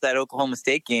think back to that Oklahoma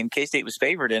State game, K-State was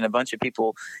favored, and a bunch of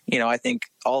people, I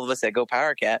think all of us that go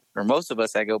PowerCat, or most of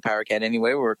us that go PowerCat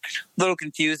anyway, were a little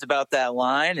confused about that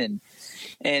line.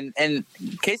 And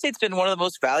K-State's been one of the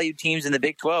most valued teams in the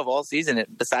Big 12 all season,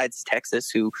 besides Texas,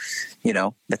 who,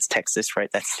 that's Texas, right?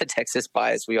 That's the Texas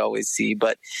bias we always see.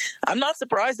 But I'm not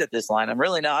surprised at this line. I'm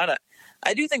really not.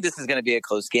 I do think this is going to be a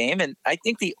close game. And I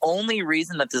think the only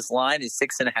reason that this line is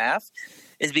 6.5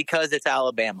 is because it's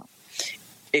Alabama.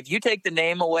 If you take the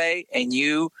name away and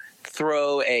you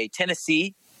throw a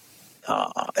Tennessee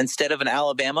instead of an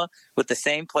Alabama with the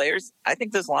same players, I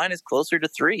think this line is closer to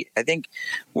 3. I think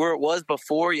where it was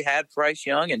before you had Bryce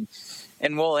Young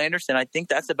and Will Anderson, I think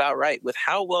that's about right with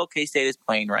how well K-State is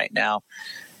playing right now.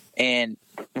 And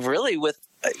really with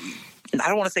I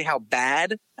don't want to say how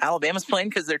bad Alabama's playing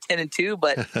because they're 10-2,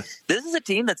 but this is a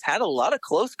team that's had a lot of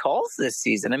close calls this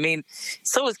season. I mean,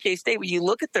 so is K-State. When you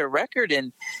look at their record,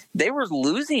 and they were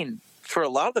losing for a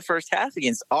lot of the first half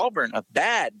against Auburn, a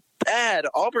bad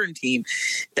Auburn team.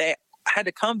 They had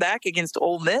to come back against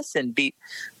Ole Miss and beat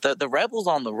the Rebels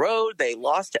on the road. They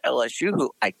lost to LSU,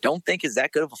 who I don't think is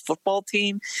that good of a football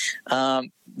team.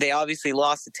 They obviously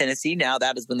lost to Tennessee. Now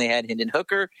that is when they had Hendon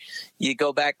Hooker. You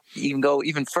go back, you can go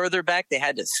even further back. They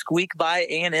had to squeak by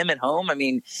A&M at home. I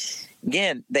mean,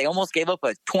 again, they almost gave up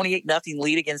a 28-0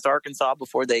 lead against Arkansas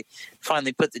before they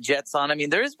finally put the Jets on. I mean,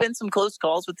 there has been some close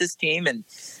calls with this team, and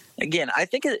again, I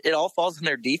think it all falls in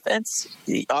their defense.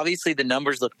 Obviously, the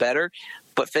numbers look better,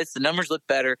 but Fitz, the numbers look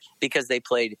better because they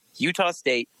played Utah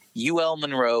State, UL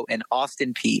Monroe, and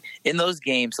Austin Peay. In those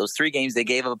games, those 3 games, they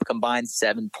gave up a combined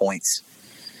 7 points.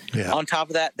 Yeah. On top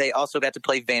of that, they also got to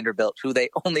play Vanderbilt, who they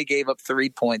only gave up 3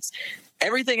 points.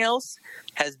 Everything else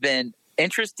has been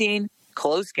interesting,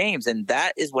 close games, and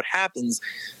that is what happens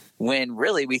when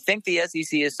really we think the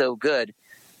SEC is so good.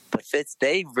 But Fitz,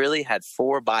 they really had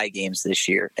 4 bye games this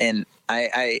year. And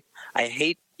I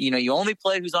hate, you only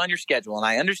play who's on your schedule, and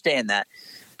I understand that.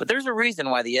 But there's a reason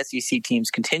why the SEC teams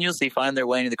continuously find their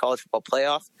way into the college football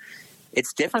playoff.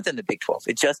 It's different than the Big 12.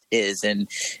 It just is. And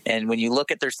when you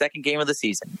look at their second game of the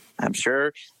season, I'm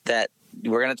sure that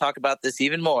we're going to talk about this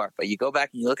even more. But you go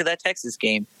back and you look at that Texas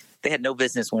game, they had no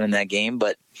business winning that game.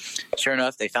 But sure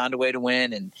enough, they found a way to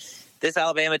win. And this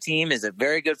Alabama team is a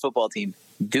very good football team.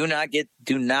 Do not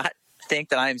think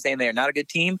that I am saying they are not a good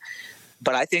team,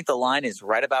 but I think the line is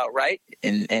right about right.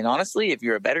 And honestly, if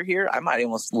you're a bettor here, I might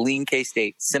almost lean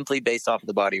K-State simply based off of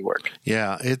the body of work.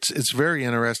 Yeah, it's very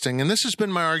interesting. And this has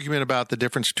been my argument about the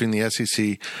difference between the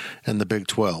SEC and the Big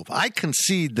 12. I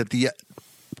concede that the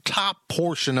top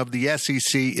portion of the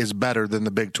SEC is better than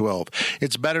the Big 12.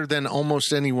 It's better than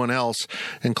almost anyone else,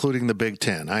 including the Big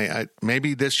 10. I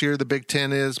maybe this year the Big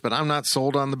 10 is, but I'm not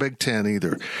sold on the Big 10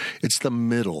 either. It's the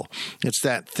middle. It's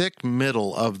that thick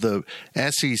middle of the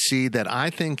SEC that I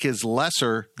think is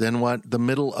lesser than what the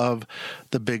middle of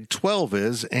the Big 12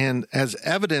 is. And as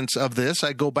evidence of this,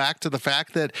 I go back to the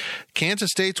fact that Kansas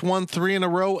State's won 3 in a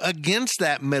row against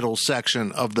that middle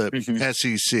section of the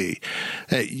SEC.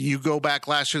 You go back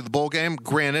last year, the bowl game,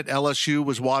 granted, LSU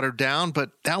was watered down, but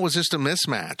that was just a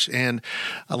mismatch. And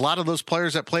a lot of those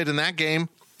players that played in that game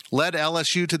led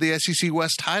LSU to the SEC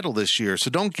West title this year. So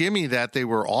don't give me that they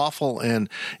were awful and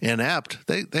inept.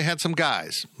 They had some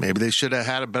guys. Maybe they should have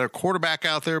had a better quarterback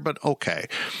out there, but okay.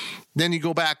 Then you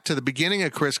go back to the beginning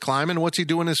of Chris Klieman. What's he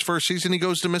doing his first season? He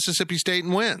goes to Mississippi State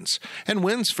and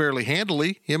wins fairly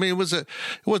handily. I mean, it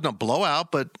wasn't a blowout,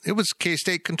 but it was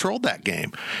K-State controlled that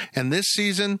game. And this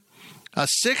season, a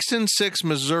 6-6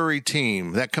 Missouri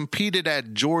team that competed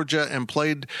at Georgia and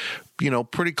played,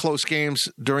 pretty close games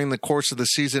during the course of the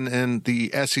season in the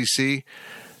SEC,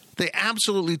 they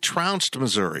absolutely trounced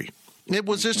Missouri. It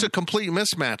was just a complete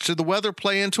mismatch. Did the weather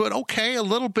play into it? Okay, a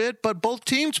little bit, but both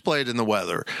teams played in the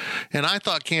weather. And I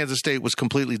thought Kansas State was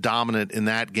completely dominant in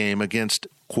that game against,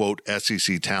 quote,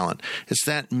 SEC talent. It's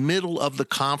that middle of the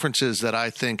conferences that I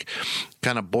think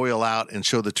kind of boil out and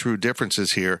show the true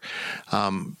differences here.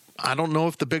 I don't know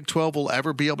if the Big 12 will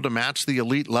ever be able to match the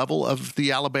elite level of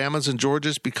the Alabamas and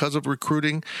Georgias because of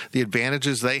recruiting, the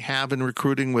advantages they have in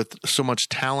recruiting with so much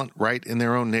talent right in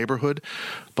their own neighborhood.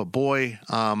 But boy,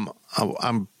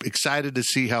 I'm excited to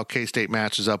see how K-State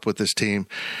matches up with this team.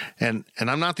 And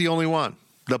I'm not the only one.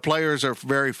 The players are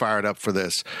very fired up for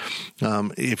this.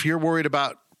 If you're worried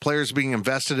about players being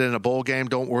invested in a bowl game,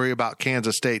 don't worry about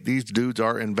Kansas State. These dudes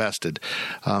are invested.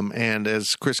 And as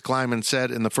Chris Klieman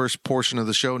said in the first portion of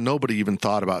the show, nobody even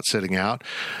thought about sitting out.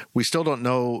 We still don't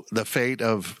know the fate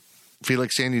of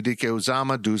Felix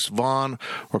Anudike-Uzomah, Deuce Vaughn,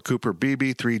 or Cooper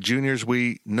Beebe, 3 juniors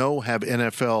we know have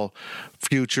NFL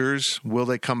futures. Will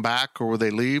they come back or will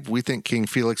they leave? We think King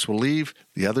Felix will leave.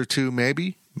 The other 2,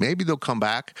 maybe they'll come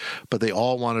back, but they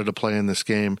all wanted to play in this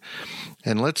game.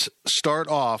 And let's start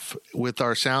off with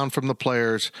our sound from the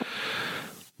players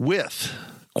with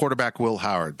quarterback Will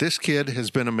Howard. This kid has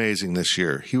been amazing this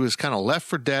year. He was kind of left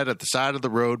for dead at the side of the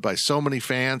road by so many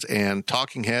fans and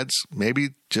talking heads,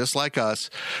 maybe just like us,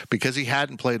 because he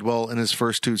hadn't played well in his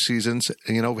first 2 seasons.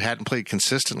 Hadn't played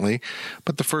consistently,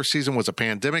 but the first season was a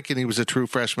pandemic, and he was a true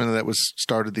freshman that was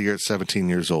started the year at 17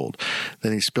 years old.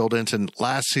 Then he spilled into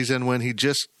last season when he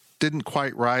just didn't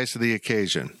quite rise to the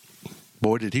occasion.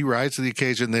 Boy, did he rise to the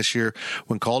occasion this year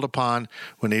when called upon,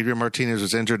 when Adrian Martinez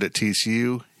was injured at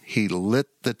TCU. He lit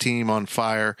the team on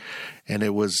fire, and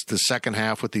it was the second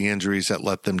half with the injuries that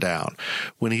let them down.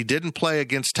 When he didn't play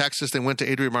against Texas, they went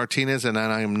to Adrian Martinez, and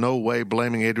I am no way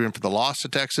blaming Adrian for the loss to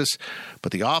Texas,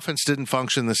 but the offense didn't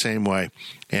function the same way,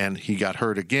 and he got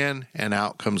hurt again, and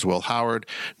out comes Will Howard.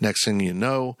 Next thing you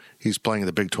know, he's playing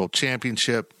the Big 12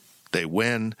 championship. They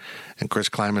win, and Chris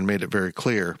Klieman made it very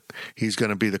clear he's going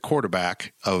to be the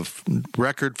quarterback of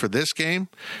record for this game.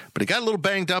 But he got a little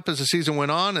banged up as the season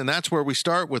went on, and that's where we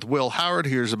start with Will Howard.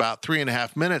 Here's about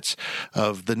 3.5 minutes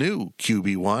of the new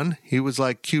QB1. He was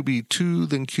like QB2,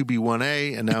 then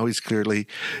QB1A, and now he's clearly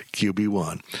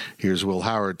QB1. Here's Will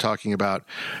Howard talking about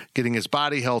getting his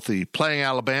body healthy, playing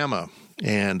Alabama,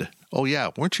 and, oh yeah,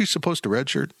 weren't you supposed to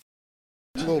redshirt?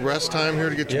 A little rest time here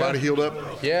to get your body healed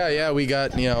up? Yeah, we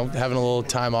got, having a little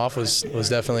time off was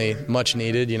definitely much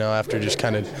needed, after just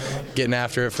kind of getting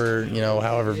after it for,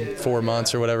 however 4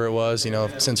 months or whatever it was,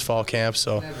 since fall camp.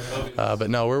 So, but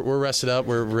no, we're rested up.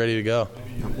 We're ready to go.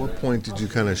 At what point did you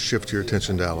kind of shift your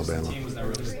attention to Alabama?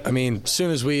 I mean, as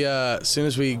soon as we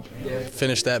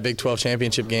finished that Big 12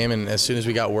 championship game, and as soon as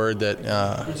we got word that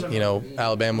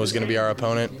Alabama was going to be our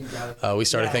opponent, we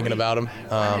started thinking about them.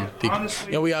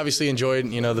 We obviously enjoyed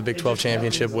the Big 12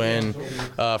 championship win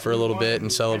for a little bit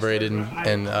and celebrated,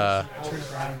 and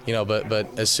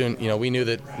but as soon we knew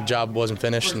that the job wasn't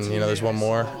finished, and there's one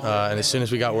more, and as soon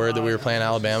as we got word that we were playing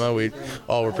Alabama, we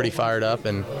all were pretty fired up,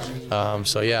 and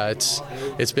so yeah,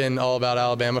 it's been all about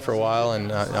Alabama for a while,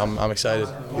 and I'm excited.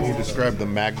 Can you describe the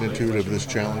magnitude of this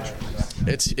challenge?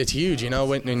 It's huge.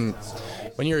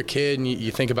 When you're a kid and you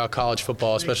think about college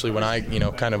football, especially when I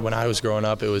was growing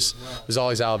up, it was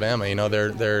always Alabama.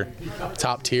 They're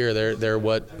top tier. They're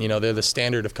what they're the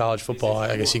standard of college football,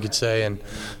 I guess you could say. And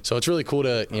so it's really cool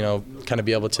to kind of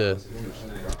be able to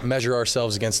measure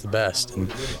ourselves against the best.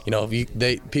 And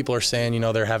people are saying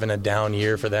they're having a down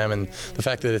year for them, and the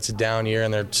fact that it's a down year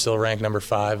and they're still ranked number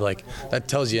 5, like that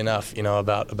tells you enough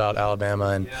about Alabama.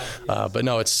 And but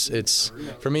no, it's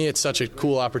for me, it's such a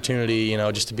cool opportunity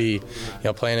just to be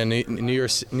playing a New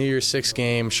Year's 6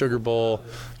 game, Sugar Bowl.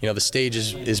 The stage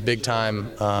is big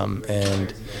time,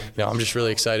 and I'm just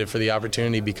really excited for the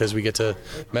opportunity because we get to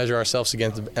measure ourselves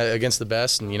against the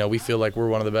best, and we feel like we're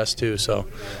one of the best too. So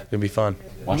it'll be fun.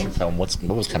 Watching film, what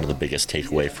was kind of the biggest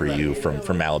takeaway for you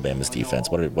from Alabama's defense?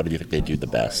 What do you think they do the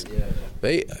best?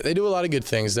 They do a lot of good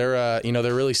things. They're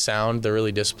they're really sound. They're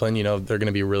really disciplined. They're going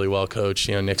to be really well coached.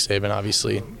 Nick Saban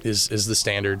obviously is the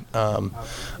standard.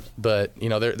 But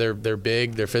they're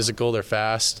big, they're physical, they're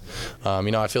fast.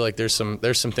 I feel like there's some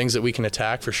things that we can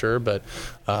attack for sure, but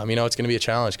it's going to be a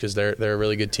challenge because they're a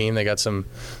really good team. They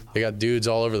got dudes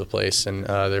all over the place, and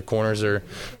their corners are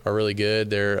really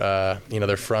good.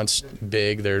 Their front's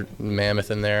big, they're mammoth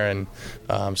in there,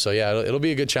 and so yeah, it'll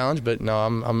be a good challenge. But no,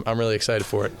 I'm really excited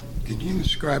for it. Can you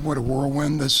describe what a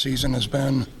whirlwind this season has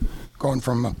been? Going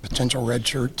from a potential red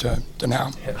shirt to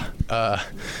now?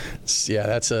 Yeah,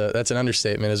 that's an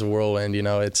understatement. As a whirlwind,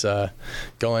 it's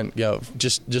going,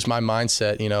 just my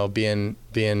mindset,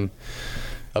 being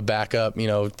a backup,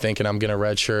 thinking I'm going to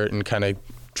red shirt and kind of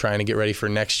trying to get ready for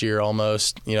next year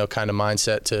almost, kind of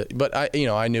mindset but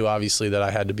I knew obviously that I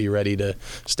had to be ready to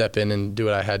step in and do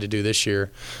what I had to do this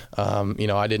year.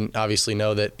 I didn't obviously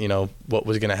know that, what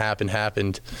was going to happen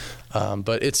happened.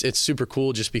 But it's super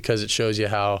cool just because it shows you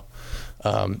how,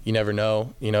 you never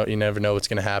know, you never know what's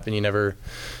going to happen. You never,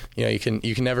 you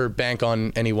can never bank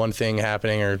on any one thing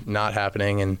happening or not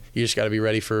happening, and you just got to be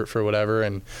ready for whatever.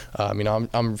 And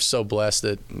I'm so blessed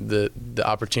that the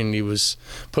opportunity was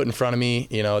put in front of me,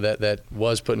 that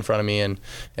was put in front of me, and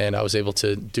I was able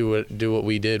to do what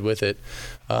we did with it.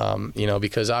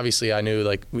 Because obviously I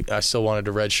knew I still wanted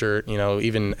to redshirt,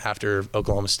 even after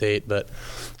Oklahoma State, but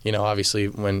obviously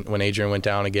when Adrian went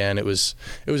down again, it was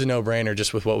a no-brainer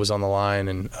just with what was on the line,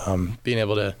 and being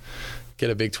able to get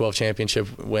a Big 12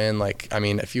 championship win. Like, I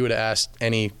mean, if you would have asked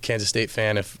any Kansas State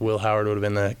fan if Will Howard would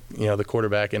have been the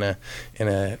quarterback in a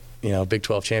Big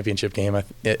 12 championship game a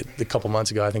couple months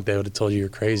ago, I think they would have told you're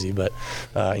crazy. But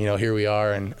here we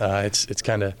are, and it's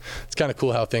kind of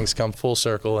cool how things come full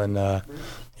circle. And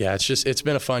it's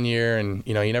been a fun year, and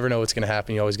you never know what's going to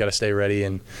happen. You always got to stay ready,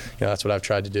 and that's what I've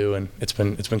tried to do, and it's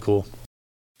been cool.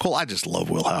 Cool. I just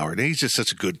love Will Howard. He's just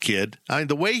such a good kid. I mean,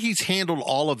 the way he's handled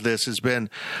all of this has been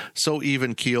so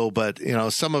even keel, but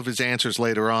some of his answers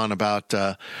later on about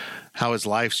how his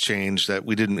life's changed that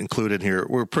we didn't include in here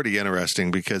were pretty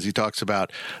interesting, because he talks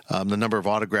about the number of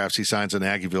autographs he signs in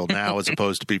Aggieville now as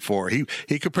opposed to before. He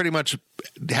could pretty much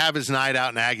have his night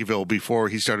out in Aggieville before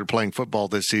he started playing football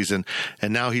this season,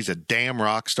 and now he's a damn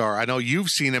rock star. I know you've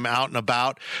seen him out and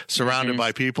about, surrounded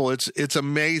by people. It's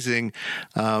amazing,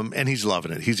 and he's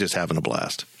loving it. He's just having a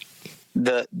blast.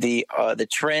 The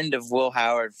trend of Will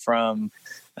Howard from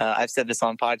I've said this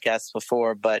on podcasts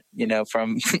before, but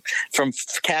from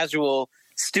casual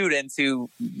students who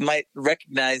might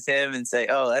recognize him and say,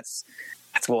 "Oh, that's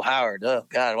Will Howard. Oh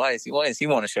God, why does he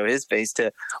want to show his face?"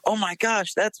 To, "Oh my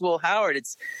gosh, that's Will Howard."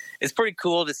 It's pretty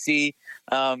cool to see,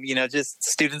 just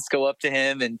students go up to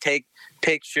him and take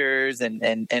pictures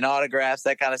and autographs,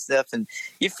 that kind of stuff, and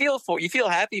you feel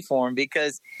happy for him,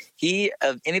 because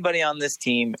anybody on this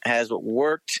team has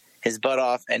worked his butt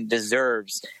off and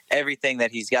deserves everything that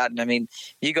he's gotten. I mean,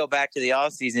 you go back to the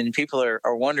offseason, people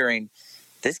are wondering,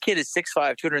 this kid is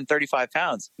 6'5", 235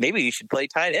 pounds. Maybe he should play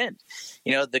tight end.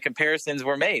 The comparisons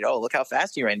were made. Oh, look how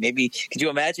fast he ran. Maybe, could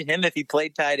you imagine him if he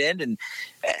played tight end? And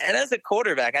as a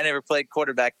quarterback, I never played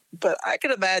quarterback, but I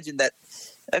could imagine that,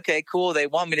 okay, cool, they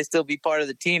want me to still be part of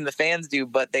the team, the fans do,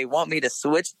 but they want me to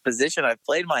switch the position I've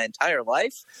played my entire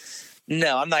life?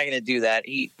 No, I'm not going to do that.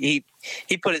 He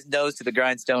put his nose to the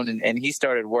grindstone and he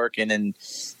started working, and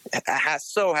I'm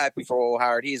so happy for Will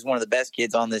Howard. He's one of the best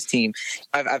kids on this team.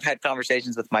 I've had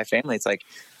conversations with my family. It's like,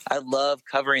 I love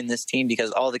covering this team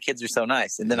because all the kids are so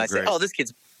nice. And then I say, "Oh, this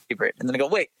kid's my favorite." And then I go,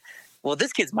 "Wait, well,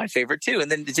 this kid's my favorite too." And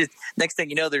then it's just, next thing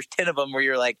you know, there's 10 of them where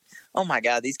you're like, "Oh my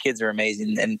God, these kids are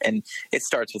amazing." And it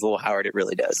starts with Will Howard. It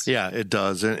really does. Yeah, it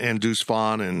does. And Deuce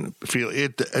Vaughn, and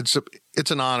it's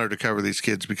an honor to cover these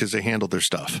kids because they handle their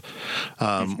stuff.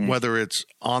 Whether it's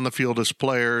on the field as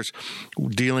players,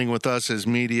 dealing with us as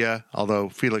media, although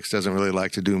Felix doesn't really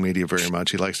like to do media very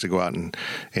much. He likes to go out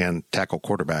and tackle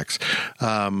quarterbacks.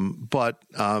 But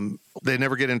they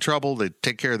never get in trouble. They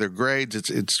take care of their grades.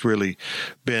 It's really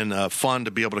been fun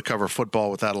to be able to cover football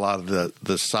without a lot of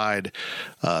the side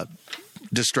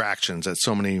distractions that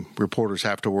so many reporters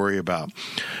have to worry about.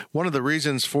 One of the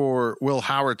reasons for Will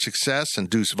Howard's success and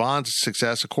Deuce Vaughn's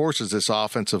success, of course, is this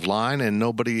offensive line, and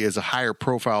nobody is a higher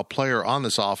profile player on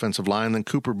this offensive line than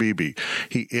Cooper Beebe.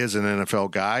 He is an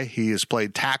NFL guy. He has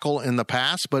played tackle in the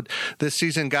past, but this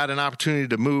season got an opportunity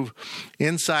to move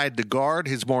inside to guard,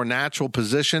 his more natural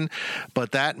position.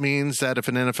 But that means that if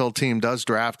an NFL team does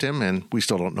draft him, and we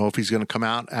still don't know if he's going to come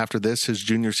out after this, his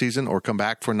junior season, or come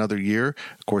back for another year.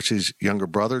 Of course, his younger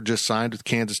brother just signed with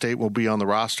Kansas State, will be on the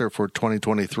roster for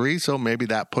 2023, so maybe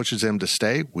that pushes him to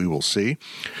stay. We will see.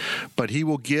 But he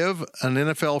will give an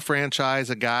NFL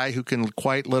franchise a guy who can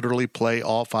quite literally play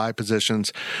all 5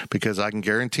 positions, because I can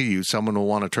guarantee you someone will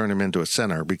want to turn him into a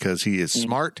center, because he is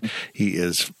smart, he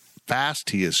is fast,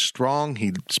 he is strong,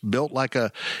 he's built like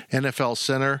a NFL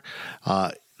center.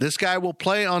 This guy will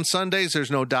play on Sundays. There's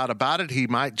no doubt about it. He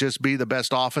might just be the best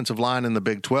offensive line in the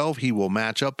Big 12. He will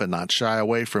match up and not shy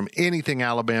away from anything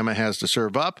Alabama has to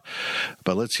serve up.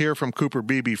 But let's hear from Cooper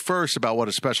Beebe first about what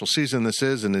a special season this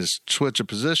is and his switch of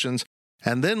positions.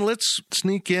 And then let's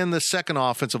sneak in the second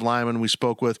offensive lineman we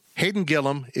spoke with. Hayden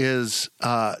Gillum is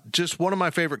just one of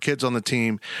my favorite kids on the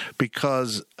team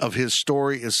because of his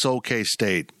story is so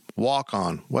K-State.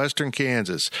 Walk-on, Western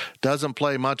Kansas, doesn't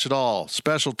play much at all,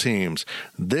 special teams.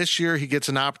 This year he gets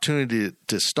an opportunity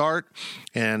to start,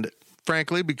 and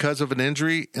frankly, because of an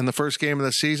injury in the first game of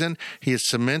the season, he is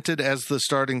cemented as the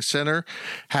starting center.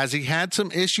 Has he had some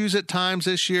issues at times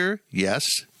this year? Yes.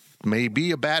 May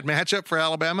be a bad matchup for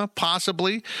Alabama,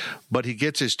 possibly, but he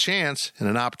gets his chance and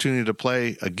an opportunity to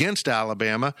play against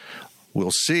Alabama.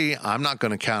 We'll see. I'm not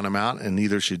going to count him out, and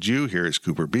neither should you. Here is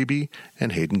Cooper Beebe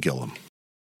and Hayden Gillum.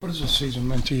 What has this season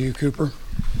meant to you, Cooper?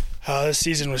 This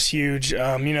season was huge.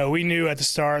 We knew at the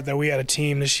start that we had a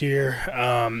team this year,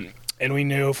 and we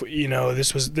knew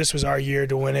this was our year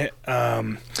to win it.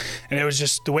 And it was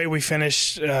just the way we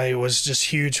finished. It was just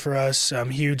huge for us.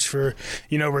 Huge for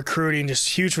recruiting. Just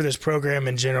huge for this program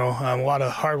in general. A lot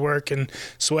of hard work and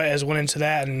sweat has went into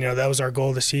that, and that was our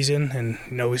goal this season.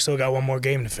 And we still got one more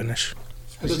game to finish.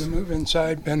 Has the move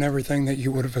inside been everything that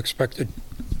you would have expected?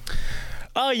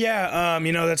 Oh, yeah.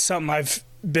 That's something I've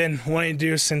been wanting to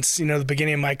do since, the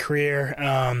beginning of my career.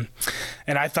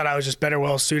 And I thought I was just better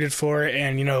well suited for it.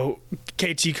 And,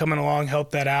 KT coming along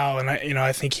helped that out. And,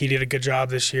 I think he did a good job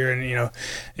this year. And,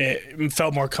 it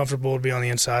felt more comfortable to be on the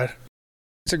inside.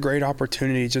 It's a great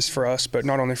opportunity just for us, but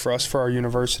not only for us, for our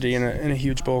university in a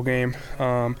huge bowl game.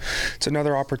 It's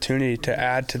another opportunity to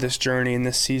add to this journey in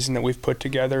this season that we've put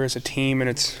together as a team, and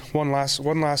it's one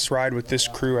last ride with this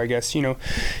crew, I guess.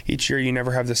 Each year you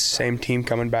never have the same team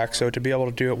coming back, so to be able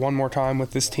to do it one more time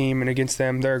with this team and against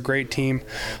them, they're a great team.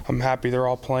 I'm happy they're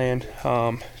all playing.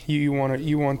 You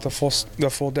want the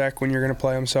full deck when you're going to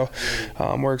play them, so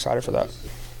we're excited for that.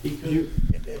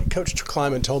 Coach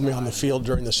Kleiman told me on the field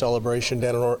during the celebration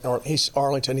down in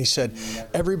Arlington, he said,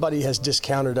 everybody has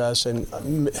discounted us and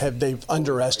they've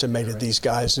underestimated these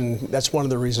guys, and that's one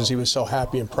of the reasons he was so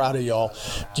happy and proud of y'all.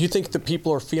 Do you think that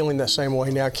people are feeling the same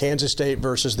way now, Kansas State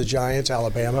versus the Giants,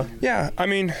 Alabama? Yeah,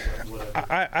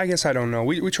 I guess I don't know.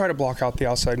 We try to block out the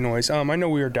outside noise. I know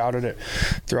we were doubted it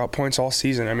throughout points all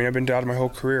season. I've been doubted my whole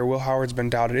career. Will Howard's been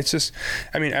doubted. It's just,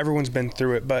 everyone's been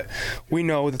through it, but we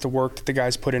know that the work that the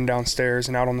guys put in downstairs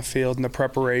and out on the field and the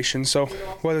preparation. So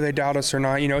whether they doubt us or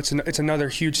not, it's another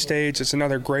huge stage. It's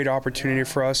another great opportunity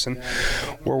for us, and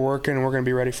we're working and we're going to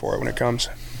be ready for it when it comes.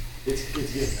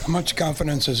 How much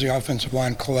confidence has the offensive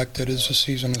line collected as the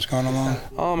season has gone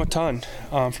along? A ton.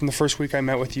 From the first week I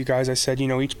met with you guys, I said,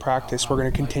 each practice we're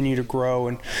going to continue to grow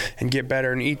and get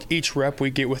better, and each rep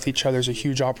we get with each other is a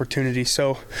huge opportunity.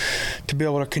 So to be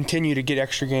able to continue to get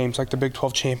extra games like the Big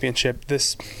 12 Championship,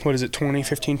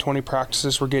 20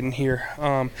 practices we're getting here.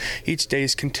 Each day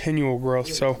is continual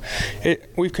growth. So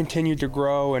we've continued to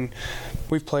grow, and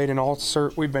we've played in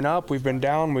we've been up, we've been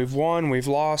down, we've won, we've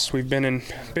lost, we've been in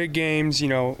big games.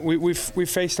 We've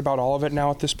faced about all of it now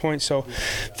at this point. So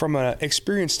from an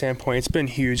experience standpoint, it's been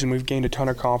huge, and we've gained a ton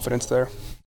of confidence there.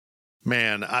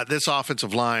 Man, this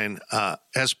offensive line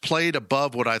has played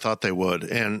above what I thought they would.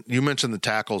 And you mentioned the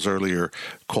tackles earlier,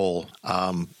 Cole.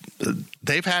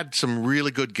 They've had some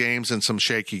really good games and some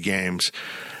shaky games.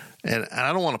 And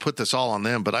I don't want to put this all on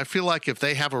them, but I feel like if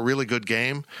they have a really good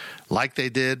game like they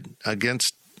did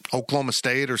against Oklahoma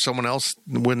State or someone else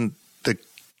when the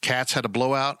Cats had a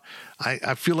blowout,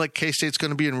 I feel like K-State's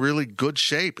going to be in really good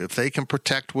shape if they can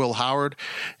protect Will Howard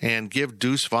and give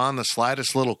Deuce Vaughn the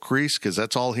slightest little crease, because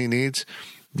that's all he needs.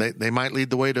 They might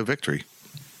lead the way to victory.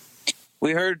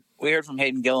 We heard from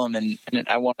Hayden Gillum, and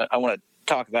I want to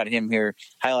talk about him here,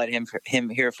 highlight him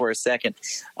here for a second.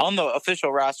 On the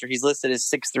official roster, he's listed as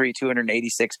 6'3",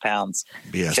 286 pounds.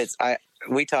 Yes.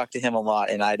 We talked to him a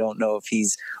lot, and I don't know if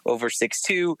he's over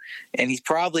 6'2", and he's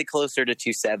probably closer to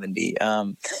 270.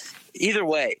 Either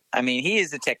way, he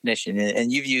is a technician,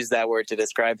 and you've used that word to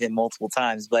describe him multiple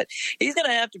times, but he's going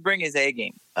to have to bring his A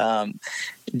game.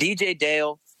 DJ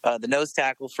Dale, the nose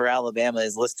tackle for Alabama,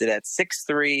 is listed at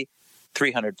 6'3",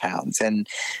 300 pounds, and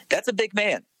that's a big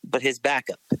man. But his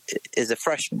backup is a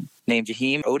freshman named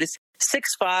Jaheim Otis,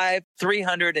 6'5",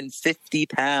 350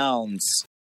 pounds.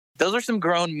 Those are some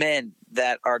grown men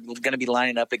that are going to be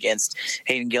lining up against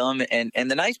Hayden Gillum. And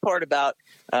the nice part about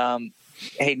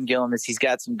Hayden Gillum is he's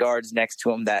got some guards next to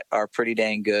him that are pretty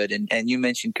dang good. And you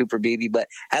mentioned Cooper Beebe, but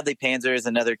Hadley Panzer is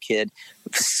another kid.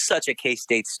 Such a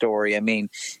K-State story.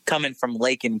 Coming from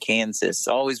Lakin, Kansas,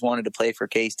 always wanted to play for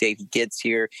K-State. He gets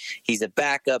here. He's a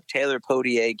backup. Taylor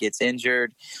Potier gets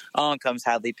injured. On comes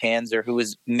Hadley Panzer, who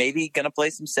is maybe going to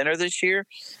play some center this year.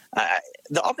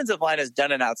 The offensive line has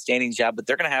done an outstanding job, but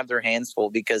they're going to have their hands full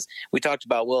because we talked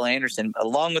about Will Anderson.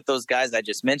 Along with those guys I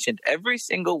just mentioned, every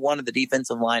single one of the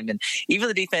defensive linemen, even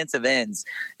the defensive ends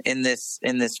in this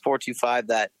 4-2-5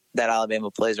 that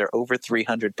Alabama plays are over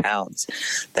 300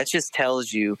 pounds. That just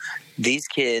tells you these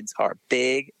kids are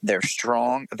big, they're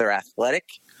strong, they're athletic.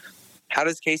 How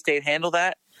does K-State handle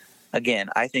that? Again,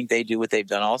 I think they do what they've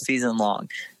done all season long.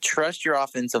 Trust your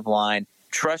offensive line.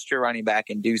 Trust your running back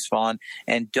in Deuce Vaughn,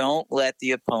 and don't let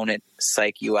the opponent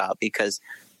psych you out, because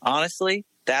honestly,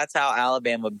 that's how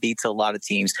Alabama beats a lot of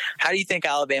teams. How do you think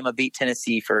Alabama beat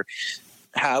Tennessee for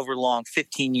however long,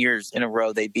 15 years in a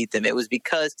row they beat them? It was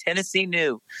because Tennessee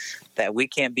knew that we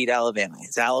can't beat Alabama.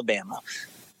 It's Alabama.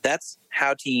 That's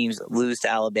how teams lose to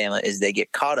Alabama, is they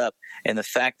get caught up in the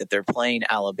fact that they're playing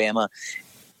Alabama.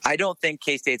 I don't think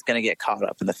K-State's going to get caught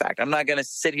up in the fact. I'm not going to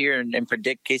sit here and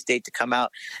predict K-State to come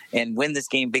out and win this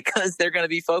game because they're going to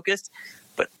be focused.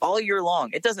 But all year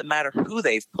long, it doesn't matter who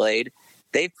they've played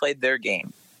their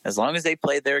game. As long as they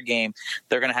play their game,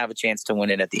 they're going to have a chance to win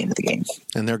it at the end of the game.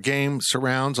 And their game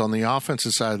surrounds on the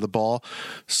offensive side of the ball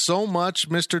so much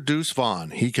Mr. Deuce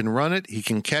Vaughn. He can run it. He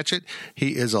can catch it.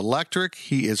 He is electric.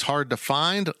 He is hard to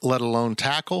find, let alone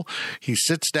tackle. He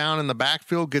sits down in the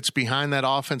backfield, gets behind that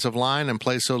offensive line, and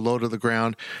plays so low to the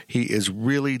ground. He is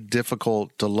really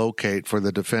difficult to locate for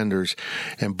the defenders.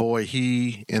 And boy,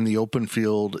 he in the open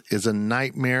field is a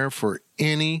nightmare for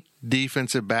any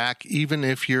defensive back. Even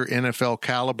if you're NFL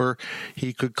caliber,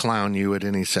 he could clown you at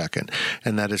any second.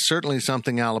 And that is certainly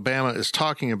something Alabama is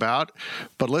talking about.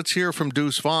 But let's hear from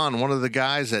Deuce Vaughn, one of the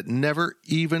guys that never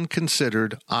even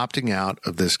considered opting out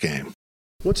of this game.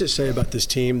 What's it say about this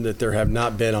team that there have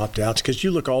not been opt-outs? Because you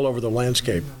look all over the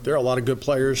landscape. There are a lot of good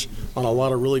players on a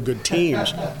lot of really good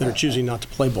teams that are choosing not to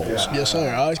play bowls. Yes,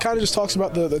 sir. It kind of just talks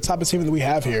about the type of team that we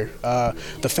have here,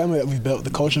 the family that we've built, the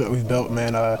culture that we've built,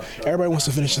 man. Everybody wants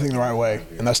to finish the thing the right way,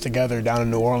 and that's together down in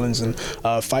New Orleans and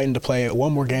fighting to play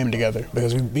one more game together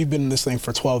because we've been in this thing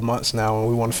for 12 months now, and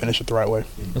we want to finish it the right way.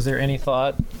 Was there any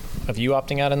thought of you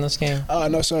opting out in this game?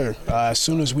 No, sir. As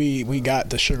soon as we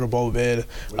got the Sugar Bowl bid,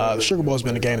 the Sugar Bowl has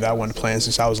been a game that I wanted playing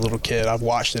since I was a little kid. I've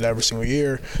watched it every single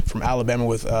year from Alabama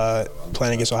with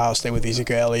playing against Ohio State with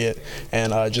Ezekiel Elliott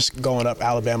and just going up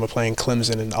Alabama playing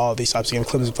Clemson and all these types of games.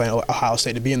 Clemson playing Ohio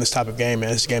State. To be in this type of game,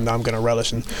 man, it's a game that I'm going to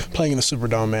relish. And playing in the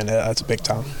Superdome, man, that's a big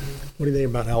time. What do you think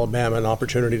about Alabama, an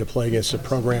opportunity to play against a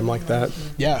program like that?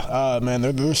 Yeah, man,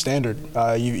 they're standard.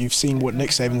 You've seen what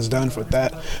Nick Saban's done with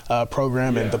that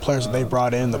program and the players that they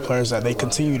brought in, the players that they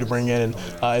continue to bring in. And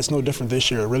it's no different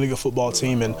this year. A really good football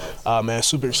team, and man,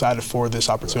 super excited for this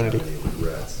opportunity.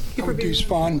 Deuce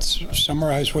Vaughn,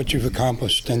 summarize what you've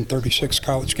accomplished in 36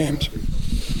 college games.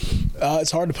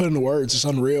 It's hard to put into words. It's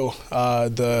unreal,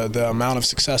 the amount of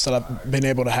success that I've been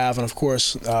able to have. And, of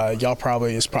course, I'm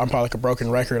probably like a broken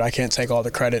record. I can't take all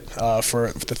the credit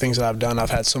for the things that I've done.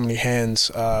 I've had so many hands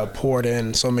poured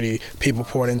in, so many people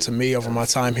poured into me over my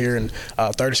time here, and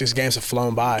 36 games have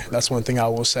flown by. That's one thing I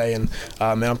will say. And,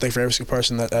 man, I'm thankful for every single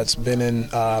person that's been in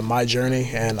my journey,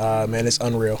 and, man, it's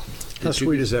unreal. How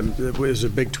sweet is that? It was a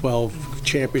Big 12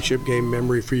 championship game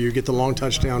memory for you. Get the long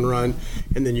touchdown run,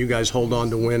 and then you guys hold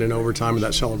on to win in overtime of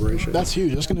that celebration. That's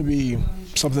huge. That's going to be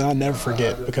something I'll never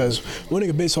forget because winning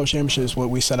a Big 12 championship is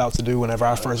what we set out to do whenever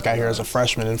I first got here as a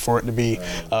freshman, and for it to be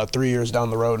 3 years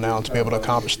down the road now and to be able to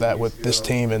accomplish that with this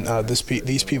team and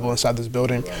these people inside this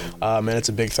building, man, it's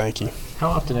a big thank you. How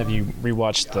often have you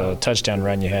rewatched the touchdown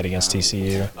run you had against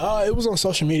TCU? It was on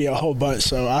social media a whole bunch,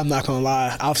 so I'm not going to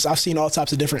lie. I've seen all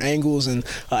types of different angles and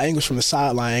angles from the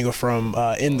sideline, angle from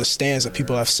in the stands that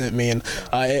people have sent me, and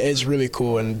it's really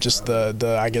cool. And just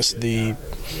the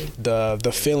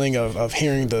feeling of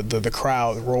hearing the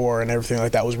crowd roar and everything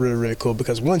like that was really, really cool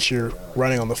because once you're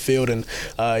running on the field and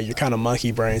you're kind of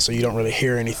monkey brain, so you don't really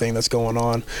hear anything that's going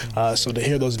on. So to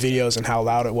hear those videos and how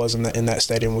loud it was in that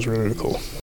stadium was really, really cool.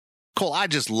 Cole, I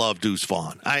just love Deuce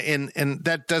Vaughn. And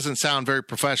that doesn't sound very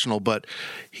professional, but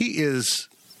he is.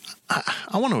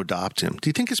 I want to adopt him. Do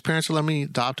you think his parents will let me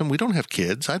adopt him? We don't have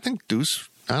kids. I think Deuce,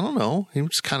 I don't know. He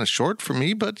was kind of short for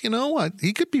me, but you know what?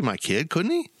 He could be my kid,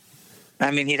 couldn't he?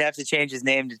 I mean, he'd have to change his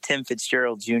name to Tim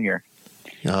Fitzgerald Jr.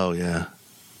 Oh, yeah.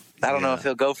 I don't know if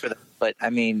he'll go for that. But, I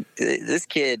mean, this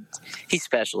kid, he's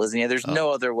special, isn't he? There's no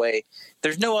other way.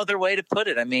 There's no other way to put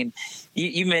it. I mean,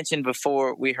 you mentioned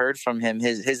before we heard from him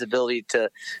his ability to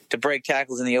break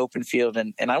tackles in the open field,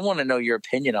 and I want to know your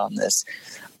opinion on this.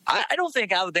 I don't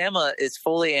think Alabama is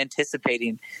fully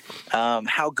anticipating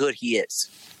how good he is,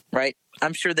 right?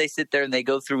 I'm sure they sit there and they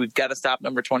go through, we've got to stop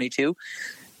number 22.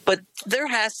 But there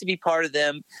has to be part of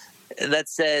them that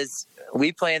says,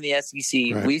 we play in the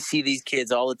SEC. Right. We see these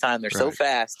kids all the time. They're so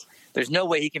fast. There's no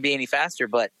way he can be any faster,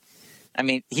 but, I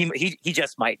mean, he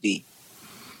just might be.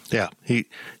 Yeah, he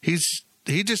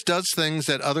just does things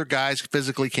that other guys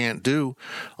physically can't do,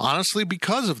 honestly,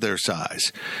 because of their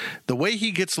size. The way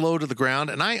he gets low to the ground,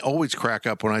 and I always crack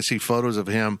up when I see photos of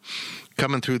him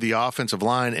coming through the offensive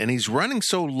line, and he's running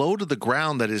so low to the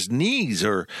ground that his knees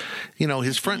are,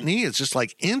 his front knee is just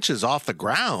like inches off the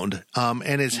ground,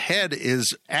 and his head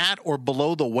is at or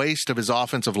below the waist of his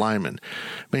offensive lineman.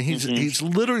 I mean, he's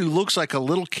literally looks like a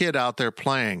little kid out there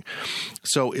playing.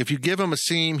 So if you give him a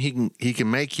seam, he can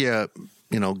make you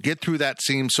get through that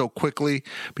seam so quickly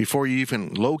before you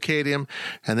even locate him,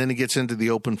 and then he gets into the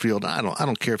open field. I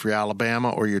don't care if you're Alabama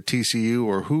or you're TCU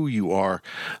or who you are.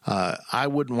 I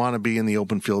wouldn't want to be in the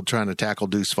open field trying to tackle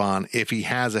Deuce Vaughn if he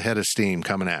has a head of steam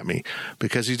coming at me,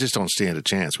 because he just don't stand a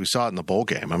chance. We saw it in the bowl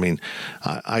game. I mean,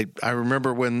 I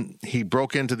remember when he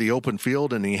broke into the open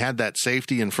field and he had that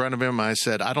safety in front of him. I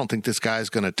said, I don't think this guy's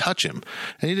going to touch him,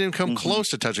 and he didn't come close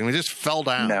to touching him. He just fell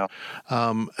down.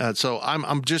 No. So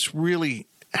I'm just really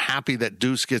happy that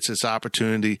Deuce gets this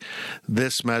opportunity,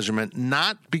 this measurement,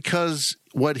 not because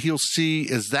what he'll see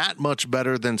is that much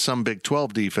better than some Big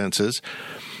 12 defenses,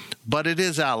 but it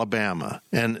is Alabama,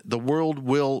 and the world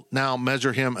will now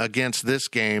measure him against this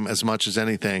game as much as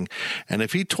anything. And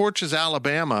if he torches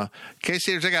Alabama,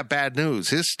 K-Staters, they got bad news.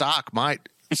 His stock might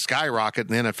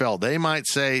skyrocket in the NFL. They might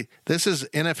say, this is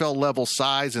NFL level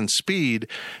size and speed,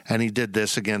 and he did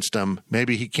this against them.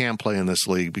 Maybe he can play in this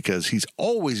league, because he's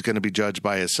always going to be judged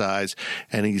by his size,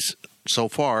 and he's so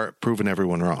far proven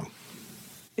everyone wrong.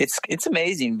 It's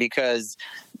amazing, because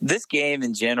this game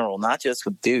in general, not just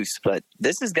with Deuce, but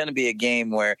this is going to be a game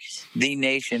where the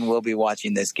nation will be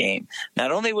watching this game.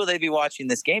 Not only will they be watching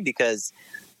this game because,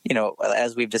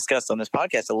 as we've discussed on this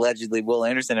podcast, allegedly Will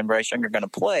Anderson and Bryce Young are going to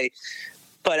play,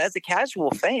 but as a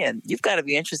casual fan, you've got to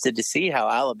be interested to see how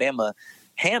Alabama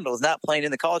handles not playing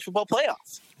in the college football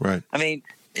playoffs. Right. I mean,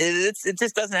 it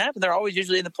just doesn't happen. They're always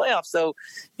usually in the playoffs. So,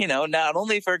 not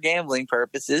only for gambling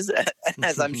purposes,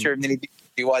 as I'm sure many people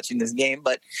be watching this game,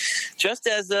 but just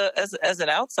as an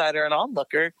outsider and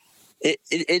onlooker, it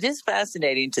is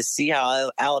fascinating to see how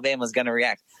Alabama is going to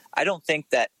react. I don't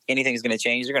think that anything is going to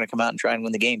change. They're going to come out and try and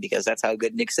win the game, because that's how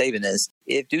good Nick Saban is.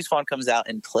 If Deuce Vaughn comes out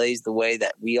and plays the way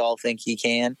that we all think he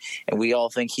can, and we all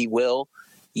think he will,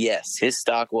 yes, his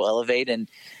stock will elevate. And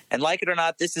like it or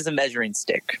not, this is a measuring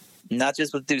stick. Not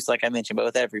just with Deuce, like I mentioned, but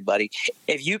with everybody.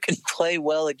 If you can play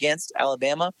well against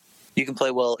Alabama, you can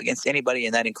play well against anybody,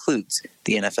 and that includes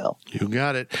the NFL. You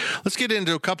got it. Let's get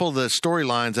into a couple of the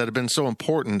storylines that have been so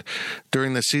important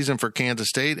during the season for Kansas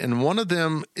State. And one of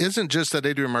them isn't just that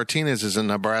Adrian Martinez is a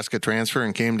Nebraska transfer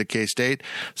and came to K-State.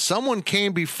 Someone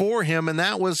came before him, and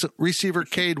that was receiver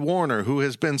Cade Warner, who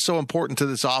has been so important to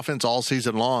this offense all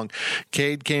season long.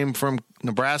 Cade came from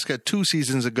Nebraska 2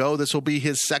 seasons ago. This will be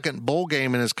his second bowl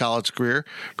game in his college career,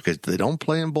 because they don't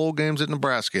play in bowl games at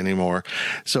Nebraska anymore.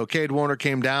 So Cade Warner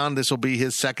came down. This will be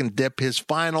his second dip. His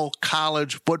final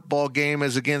college football game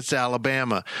is against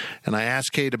Alabama. And I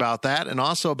asked Cade about that, and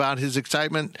also about his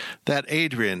excitement that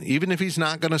Adrian, even if he's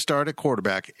not going to start at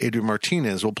quarterback, Adrian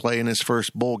Martinez will play in his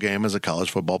first bowl game as a college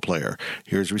football player.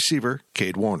 Here's receiver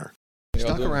Cade Warner.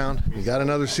 Stuck around. You got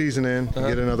another season in. You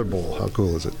get another bowl. How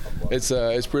cool is it?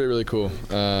 It's really cool.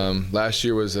 Last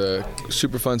year was a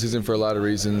super fun season for a lot of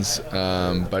reasons, but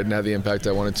I didn't have the impact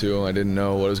I wanted to. I didn't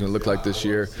know what it was going to look like this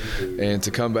year, and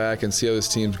to come back and see how this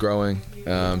team's growing,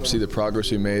 see the progress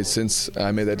we made since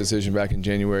I made that decision back in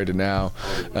January to now,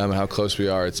 how close we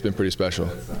are. It's been pretty special.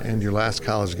 And your last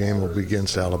college game will be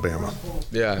against Alabama.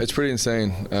 Yeah, it's pretty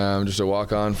insane. Just a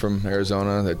walk-on from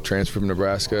Arizona that transferred from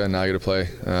Nebraska, and now I get to play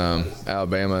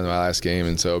Alabama in my last game,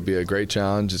 and so it'll be a great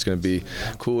challenge. It's going to be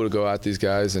cool to go at these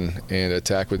guys and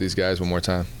attack with these guys one more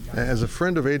time. As a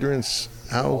friend of Adrian's,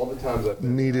 how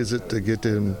neat is it to get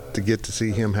to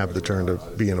see him have the turn to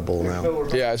be in a bowl now?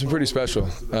 Yeah, it's been pretty special.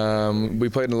 We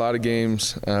played in a lot of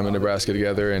games in Nebraska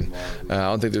together, and I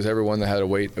don't think there's ever one that had a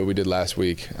weight that we did last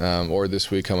week or this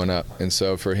week coming up. And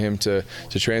so for him to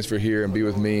transfer here and be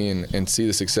with me and see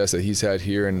the success that he's had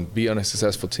here and be on a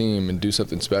successful team and do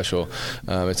something special,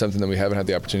 it's something that we haven't had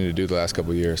the opportunity to do the last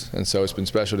couple of years. And so it's been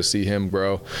special to see him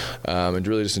grow and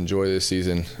really just enjoy this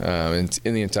season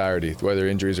in the entirety, whether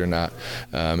injuries or not.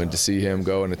 And to see him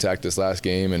go and attack this last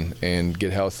game and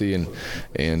get healthy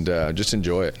and just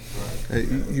enjoy it.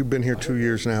 You've been here 2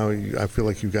 years now. I feel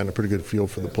like you've gotten a pretty good feel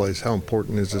for the place. How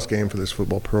important is this game for this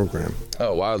football program?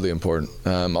 Oh, wildly important.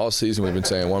 All season we've been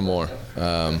saying one more,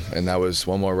 and that was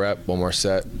one more rep, one more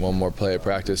set, one more play at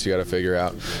practice you got to figure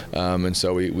out. And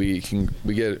so we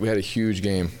had a huge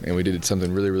game, and we did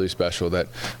something really, really special that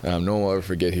no one will ever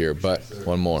forget here. But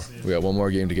one more. We got one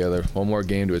more game together, one more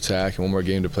game to attack, and one more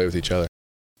game to play with each other.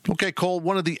 Okay, Cole,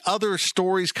 one of the other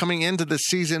stories coming into the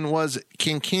season was,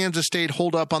 can Kansas State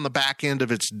hold up on the back end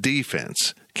of its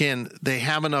defense? Can they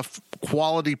have enough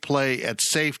quality play at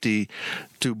safety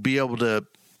to be able to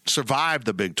survive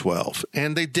the Big 12.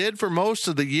 And they did for most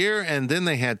of the year, and then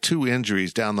they had 2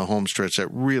 injuries down the home stretch that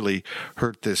really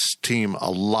hurt this team a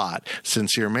lot.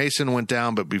 Sincere Mason went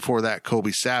down, but before that,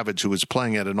 Kobe Savage, who was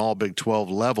playing at an all Big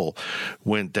 12 level,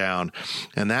 went down.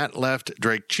 And that left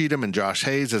Drake Cheatham and Josh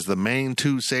Hayes as the main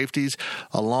 2 safeties,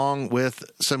 along with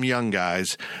some young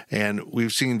guys. And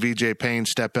we've seen VJ Payne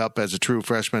step up as a true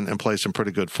freshman and play some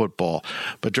pretty good football.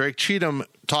 But Drake Cheatham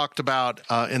talked about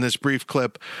in this brief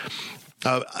clip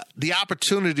the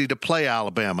opportunity to play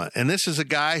Alabama. And this is a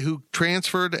guy who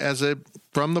transferred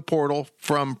from the portal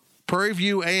from Prairie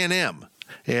View A&M.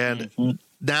 And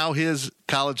now his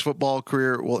college football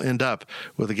career will end up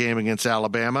with a game against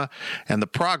Alabama. And the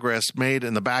progress made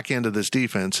in the back end of this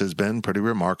defense has been pretty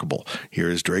remarkable. Here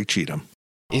is Drake Cheatham.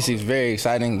 It's very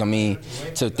exciting. I mean,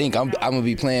 to think I'm going to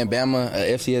be playing Bama,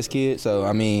 a FCS kid. So,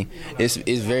 I mean, it's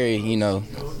very,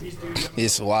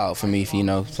 it's wild for me,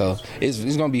 So it's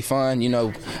going to be fun.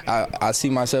 I see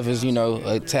myself as,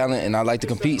 a talent, and I like to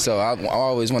compete. So I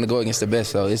always want to go against the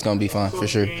best. So it's going to be fun for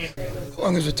sure. How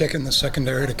long has it taken the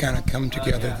secondary to kind of come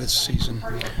together this season?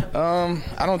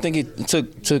 I don't think it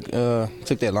took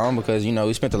that long because,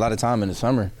 we spent a lot of time in the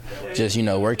summer just,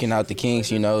 working out the kinks,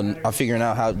 figuring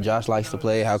out how Josh likes to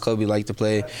play, how Kobe likes to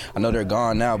play. I know they're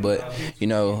gone now, but,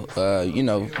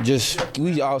 just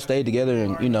we all stayed together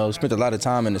and, spent a lot of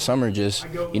time in the summer just,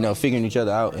 figuring each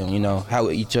other out and, how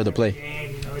each other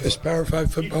play. Is Power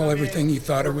 5 football everything you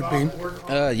thought it would be?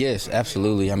 Yes,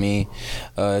 absolutely. I mean,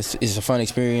 it's a fun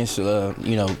experience,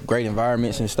 great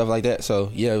environments and stuff like that.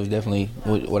 So, yeah, it was definitely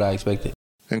what I expected.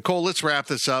 And Cole, let's wrap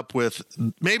this up with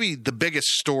maybe the biggest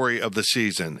story of the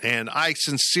season. And I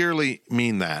sincerely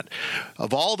mean that.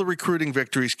 Of all the recruiting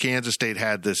victories Kansas State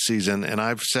had this season, and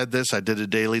I've said this, I did a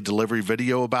daily delivery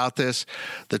video about this,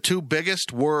 the 2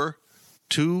 biggest were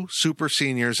 2 super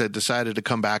seniors that decided to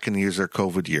come back and use their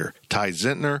COVID year. Ty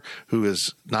Zentner, who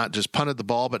has not just punted the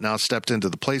ball, but now stepped into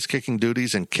the place-kicking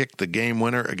duties and kicked the game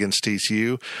winner against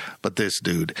TCU. But this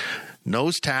dude,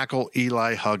 nose tackle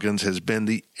Eli Huggins, has been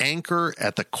the anchor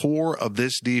at the core of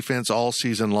this defense all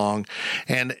season long.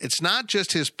 And it's not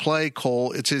just his play,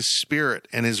 Cole, it's his spirit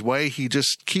and his way he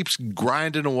just keeps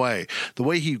grinding away. The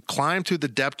way he climbed through the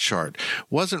depth chart.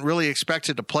 Wasn't really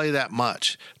expected to play that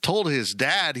much. Told his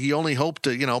dad he only hoped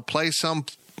to, play some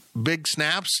big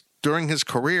snaps during his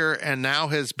career, and now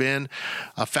has been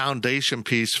a foundation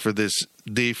piece for this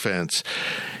defense.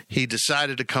 He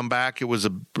decided to come back. It was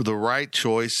the right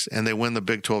choice, and they win the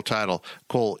Big 12 title.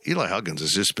 Cole, Eli Huggins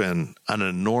has just been an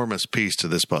enormous piece to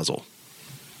this puzzle.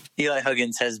 Eli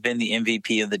Huggins has been the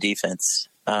MVP of the defense.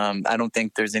 I don't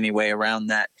think there's any way around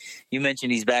that. You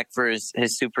mentioned he's back for his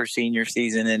super senior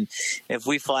season, and if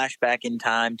we flash back in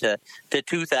time to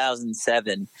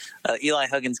 2007, Eli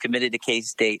Huggins committed to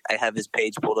K-State. I have his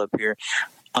page pulled up here.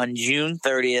 On June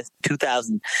 30th,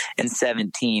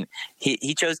 2017,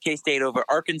 he chose K-State over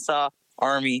Arkansas,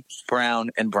 Army,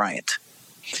 Brown, and Bryant.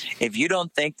 If you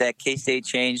don't think that K-State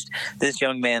changed this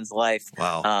young man's life,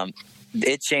 wow.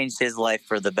 It changed his life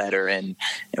for the better, and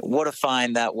what a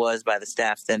find that was by the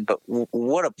staff then. But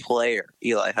what a player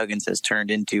Eli Huggins has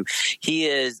turned into. He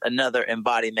is another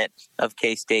embodiment of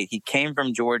K-State. He came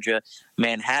from Georgia.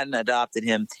 Manhattan adopted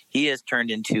him. He has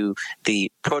turned into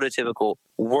the prototypical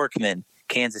workman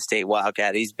Kansas State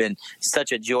Wildcat. He's been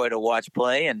such a joy to watch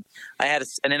play, and I had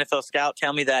an NFL scout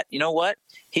tell me that, you know what,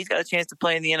 he's got a chance to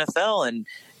play in the NFL,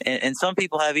 and some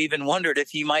people have even wondered if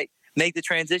he might make the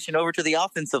transition over to the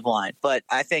offensive line. But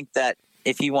I think that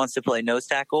if he wants to play nose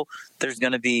tackle, there's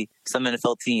going to be some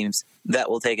NFL teams that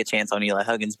will take a chance on Eli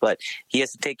Huggins. But he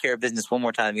has to take care of business one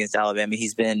more time against Alabama.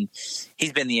 He's been the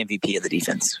MVP of the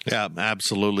defense. Yeah,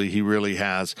 absolutely. He really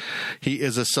has. He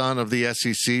is a son of the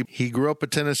SEC. He grew up a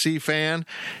Tennessee fan.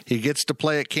 He gets to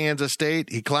play at Kansas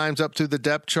State. He climbs up through the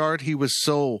depth chart. He was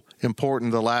so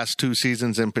important the last 2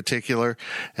 seasons in particular.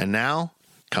 And now,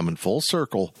 coming full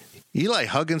circle, Eli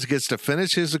Huggins gets to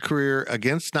finish his career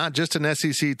against not just an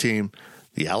SEC team,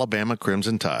 the Alabama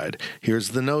Crimson Tide. Here's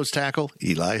the nose tackle,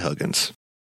 Eli Huggins.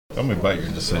 Tell me about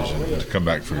your decision to come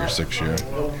back for your 6th year.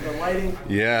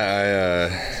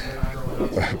 Yeah,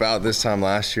 about this time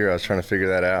last year, I was trying to figure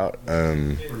that out.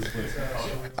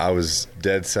 I was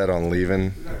dead set on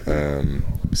leaving.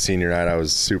 Senior night, I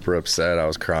was super upset. I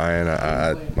was crying.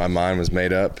 My mind was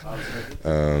made up.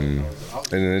 And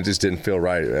it just didn't feel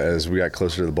right. As we got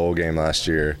closer to the bowl game last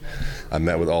year, I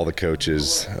met with all the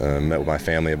coaches, met with my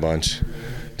family a bunch.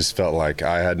 just felt like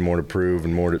I had more to prove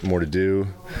and more to do,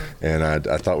 and I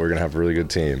thought we were going to have a really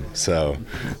good team. So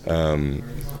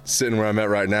sitting where I'm at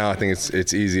right now, I think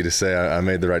it's easy to say I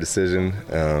made the right decision,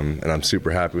 and I'm super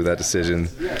happy with that decision.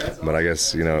 But I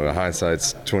guess,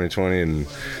 hindsight's 20/20,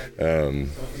 and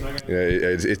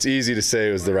it's easy to say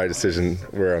it was the right decision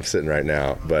where I'm sitting right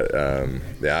now. But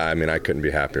I couldn't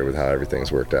be happier with how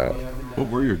everything's worked out. What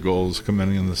were your goals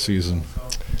coming in the season?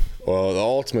 Well, the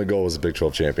ultimate goal was the Big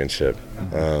 12 championship.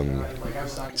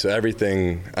 So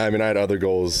everything, I had other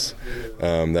goals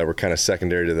that were kind of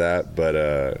secondary to that,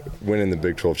 but winning the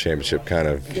Big 12 championship kind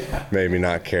of made me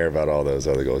not care about all those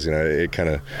other goals. It kind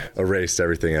of erased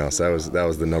everything else. That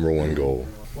was the number one goal.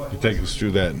 You take us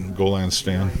through that goal line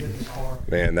stand.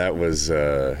 Man, that was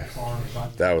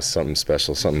something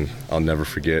special, something I'll never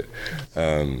forget.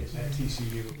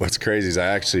 What's crazy is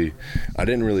I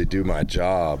didn't really do my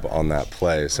job on that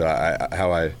play. So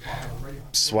how I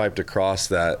swiped across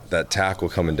that tackle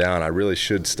coming down, I really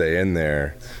should stay in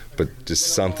there, but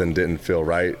just something didn't feel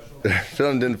right.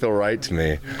 Something didn't feel right to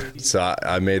me. So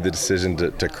I made the decision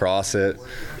to cross it.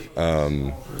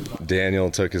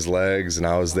 Daniel took his legs, and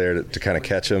I was there to kind of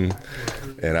catch him.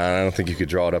 And I don't think you could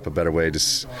draw it up a better way.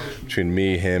 Just between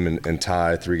me, him, and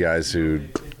Ty, three guys who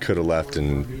could have left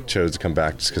and chose to come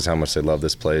back just because how much they love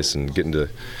this place and getting to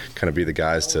kind of be the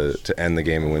guys to end the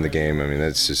game and win the game.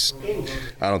 It's just,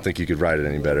 I don't think you could write it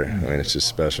any better. It's just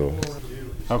special.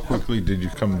 How quickly did you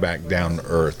come back down to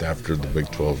earth after the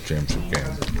Big 12 championship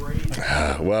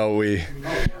game? Well, we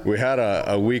had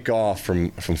a week off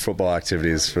from football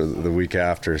activities for the week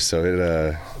after,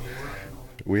 so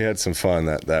we had some fun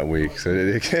that week. So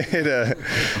I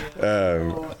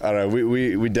don't know.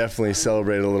 We definitely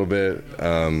celebrated a little bit,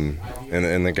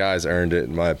 and the guys earned it,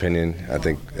 in my opinion. I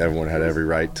think everyone had every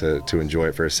right to enjoy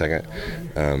it for a second.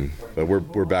 But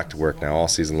we're back to work now. All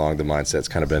season long, the mindset's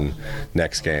kind of been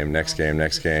next game.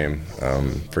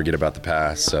 Forget about the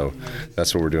past. So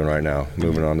that's what we're doing right now,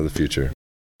 moving on to the future.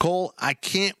 Cole, I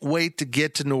can't wait to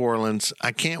get to New Orleans.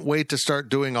 I can't wait to start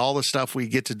doing all the stuff we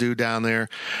get to do down there.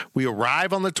 We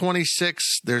arrive on the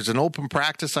 26th. There's an open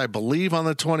practice, I believe, on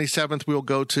the 27th we'll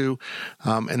go to.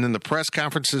 And then the press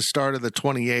conferences start on the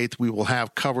 28th. We will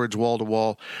have coverage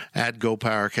wall-to-wall at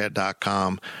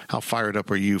GoPowerCat.com. How fired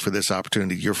up are you for this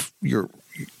opportunity? You're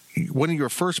one of your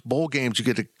first bowl games you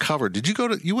get to cover.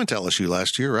 You went to LSU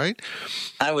last year, right?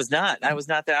 I was not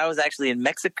there. I was actually in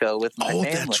Mexico with my family.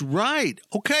 Oh, that's right.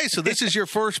 Okay, so this is your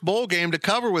first bowl game to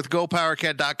cover with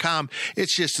GoPowerCat.com.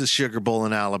 It's just the Sugar Bowl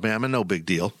in Alabama. No big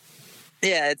deal.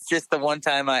 Yeah, it's just the one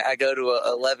time I go to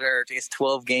 11 or I guess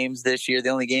 12 games this year. The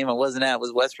only game I wasn't at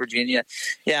was West Virginia.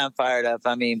 Yeah, I'm fired up.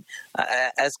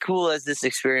 As cool as this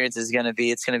experience is going to be,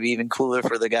 it's going to be even cooler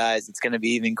for the guys. It's going to be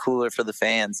even cooler for the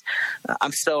fans.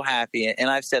 I'm so happy, and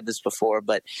I've said this before,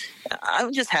 but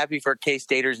I'm just happy for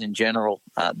K-Staters in general.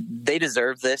 They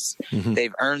deserve this. Mm-hmm.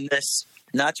 They've earned this,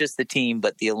 not just the team,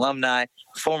 but the alumni,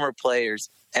 former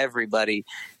players, everybody.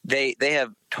 They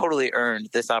have totally earned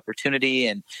this opportunity,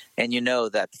 and you know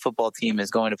that the football team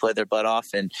is going to play their butt off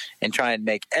and try and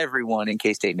make everyone in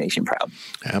K-State Nation proud.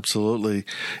 Absolutely.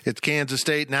 It's Kansas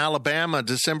State and Alabama,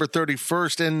 December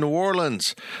 31st in New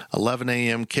Orleans, 11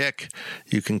 a.m. kick.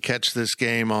 You can catch this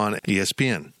game on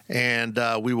ESPN. And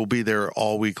we will be there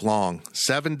all week long.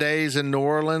 7 days in New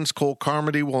Orleans. Cole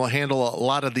Carmody will handle a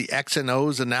lot of the X and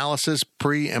O's analysis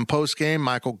pre and post game.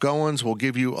 Michael Goins will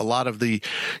give you a lot of the,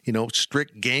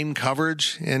 strict game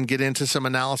coverage and get into some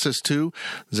analysis too.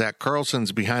 Zach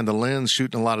Carlson's behind the lens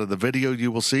shooting a lot of the video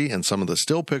you will see and some of the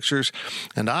still pictures.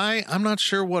 And I'm not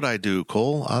sure what I do,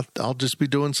 Cole. I'll just be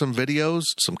doing some videos,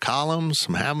 some columns,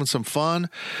 having some fun,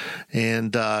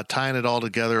 and tying it all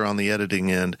together on the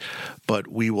editing end. But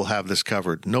we will have this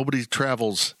covered. Nobody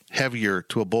travels heavier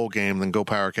to a bowl game than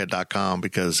GoPowerCat.com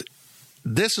because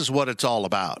this is what it's all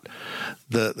about.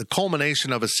 The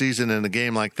culmination of a season in a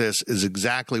game like this is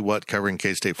exactly what covering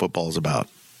K-State football is about.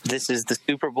 This is the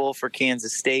Super Bowl for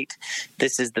Kansas State.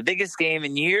 This is the biggest game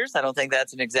in years. I don't think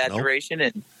that's an exaggeration.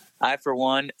 Nope. And I, for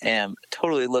one, am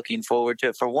totally looking forward to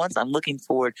it. For once, I'm looking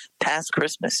forward past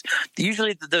Christmas.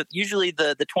 Usually the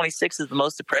 26th is the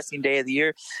most depressing day of the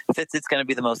year. It's going to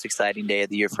be the most exciting day of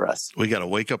the year for us. We got to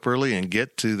wake up early and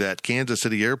get to that Kansas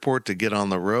City airport to get on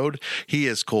the road. He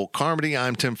is Cole Carmody.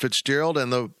 I'm Tim Fitzgerald,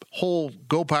 and the whole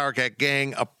Go PowerCat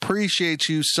gang appreciates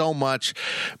you so much.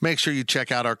 Make sure you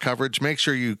check out our coverage. Make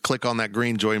sure you click on that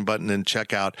green join button and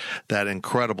check out that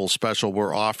incredible special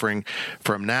we're offering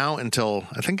from now until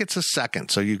I think it's It's a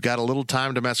second, so you've got a little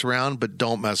time to mess around, but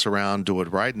don't mess around. Do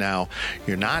it right now.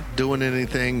 You're not doing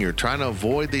anything. You're trying to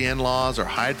avoid the in-laws or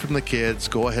hide from the kids.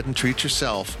 Go ahead and treat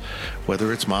yourself,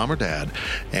 whether it's mom or dad,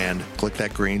 and click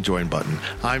that green join button.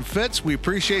 I'm Fitz. We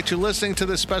appreciate you listening to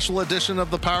this special edition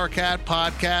of the Power Cat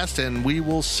Podcast, and we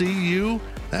will see you,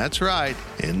 that's right,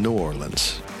 in New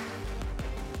Orleans.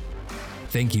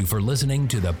 Thank you for listening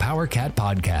to the Power Cat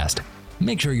Podcast.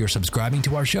 Make sure you're subscribing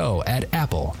to our show at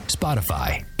Apple,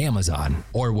 Spotify, Amazon,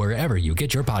 or wherever you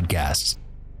get your podcasts.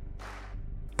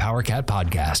 Power Cat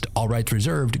Podcast, all rights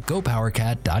reserved,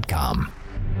 gopowercat.com.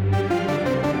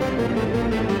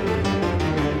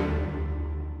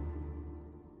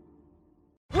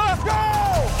 Let's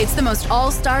go! It's the most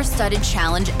all-star studded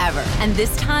challenge ever, and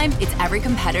this time it's every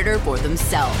competitor for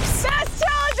themselves. Best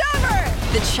challenge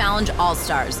ever! The Challenge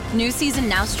All-Stars, new season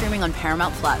now streaming on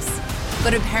Paramount+. Go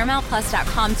to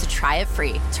ParamountPlus.com to try it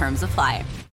free. Terms apply.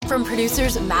 From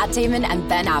producers Matt Damon and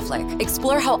Ben Affleck,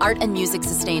 explore how art and music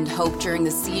sustained hope during the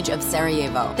siege of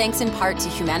Sarajevo, thanks in part to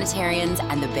humanitarians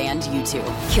and the band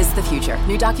U2. Kiss the Future.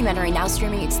 New documentary now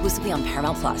streaming exclusively on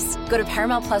Paramount+. Go to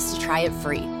Paramount+ to try it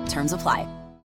free. Terms apply.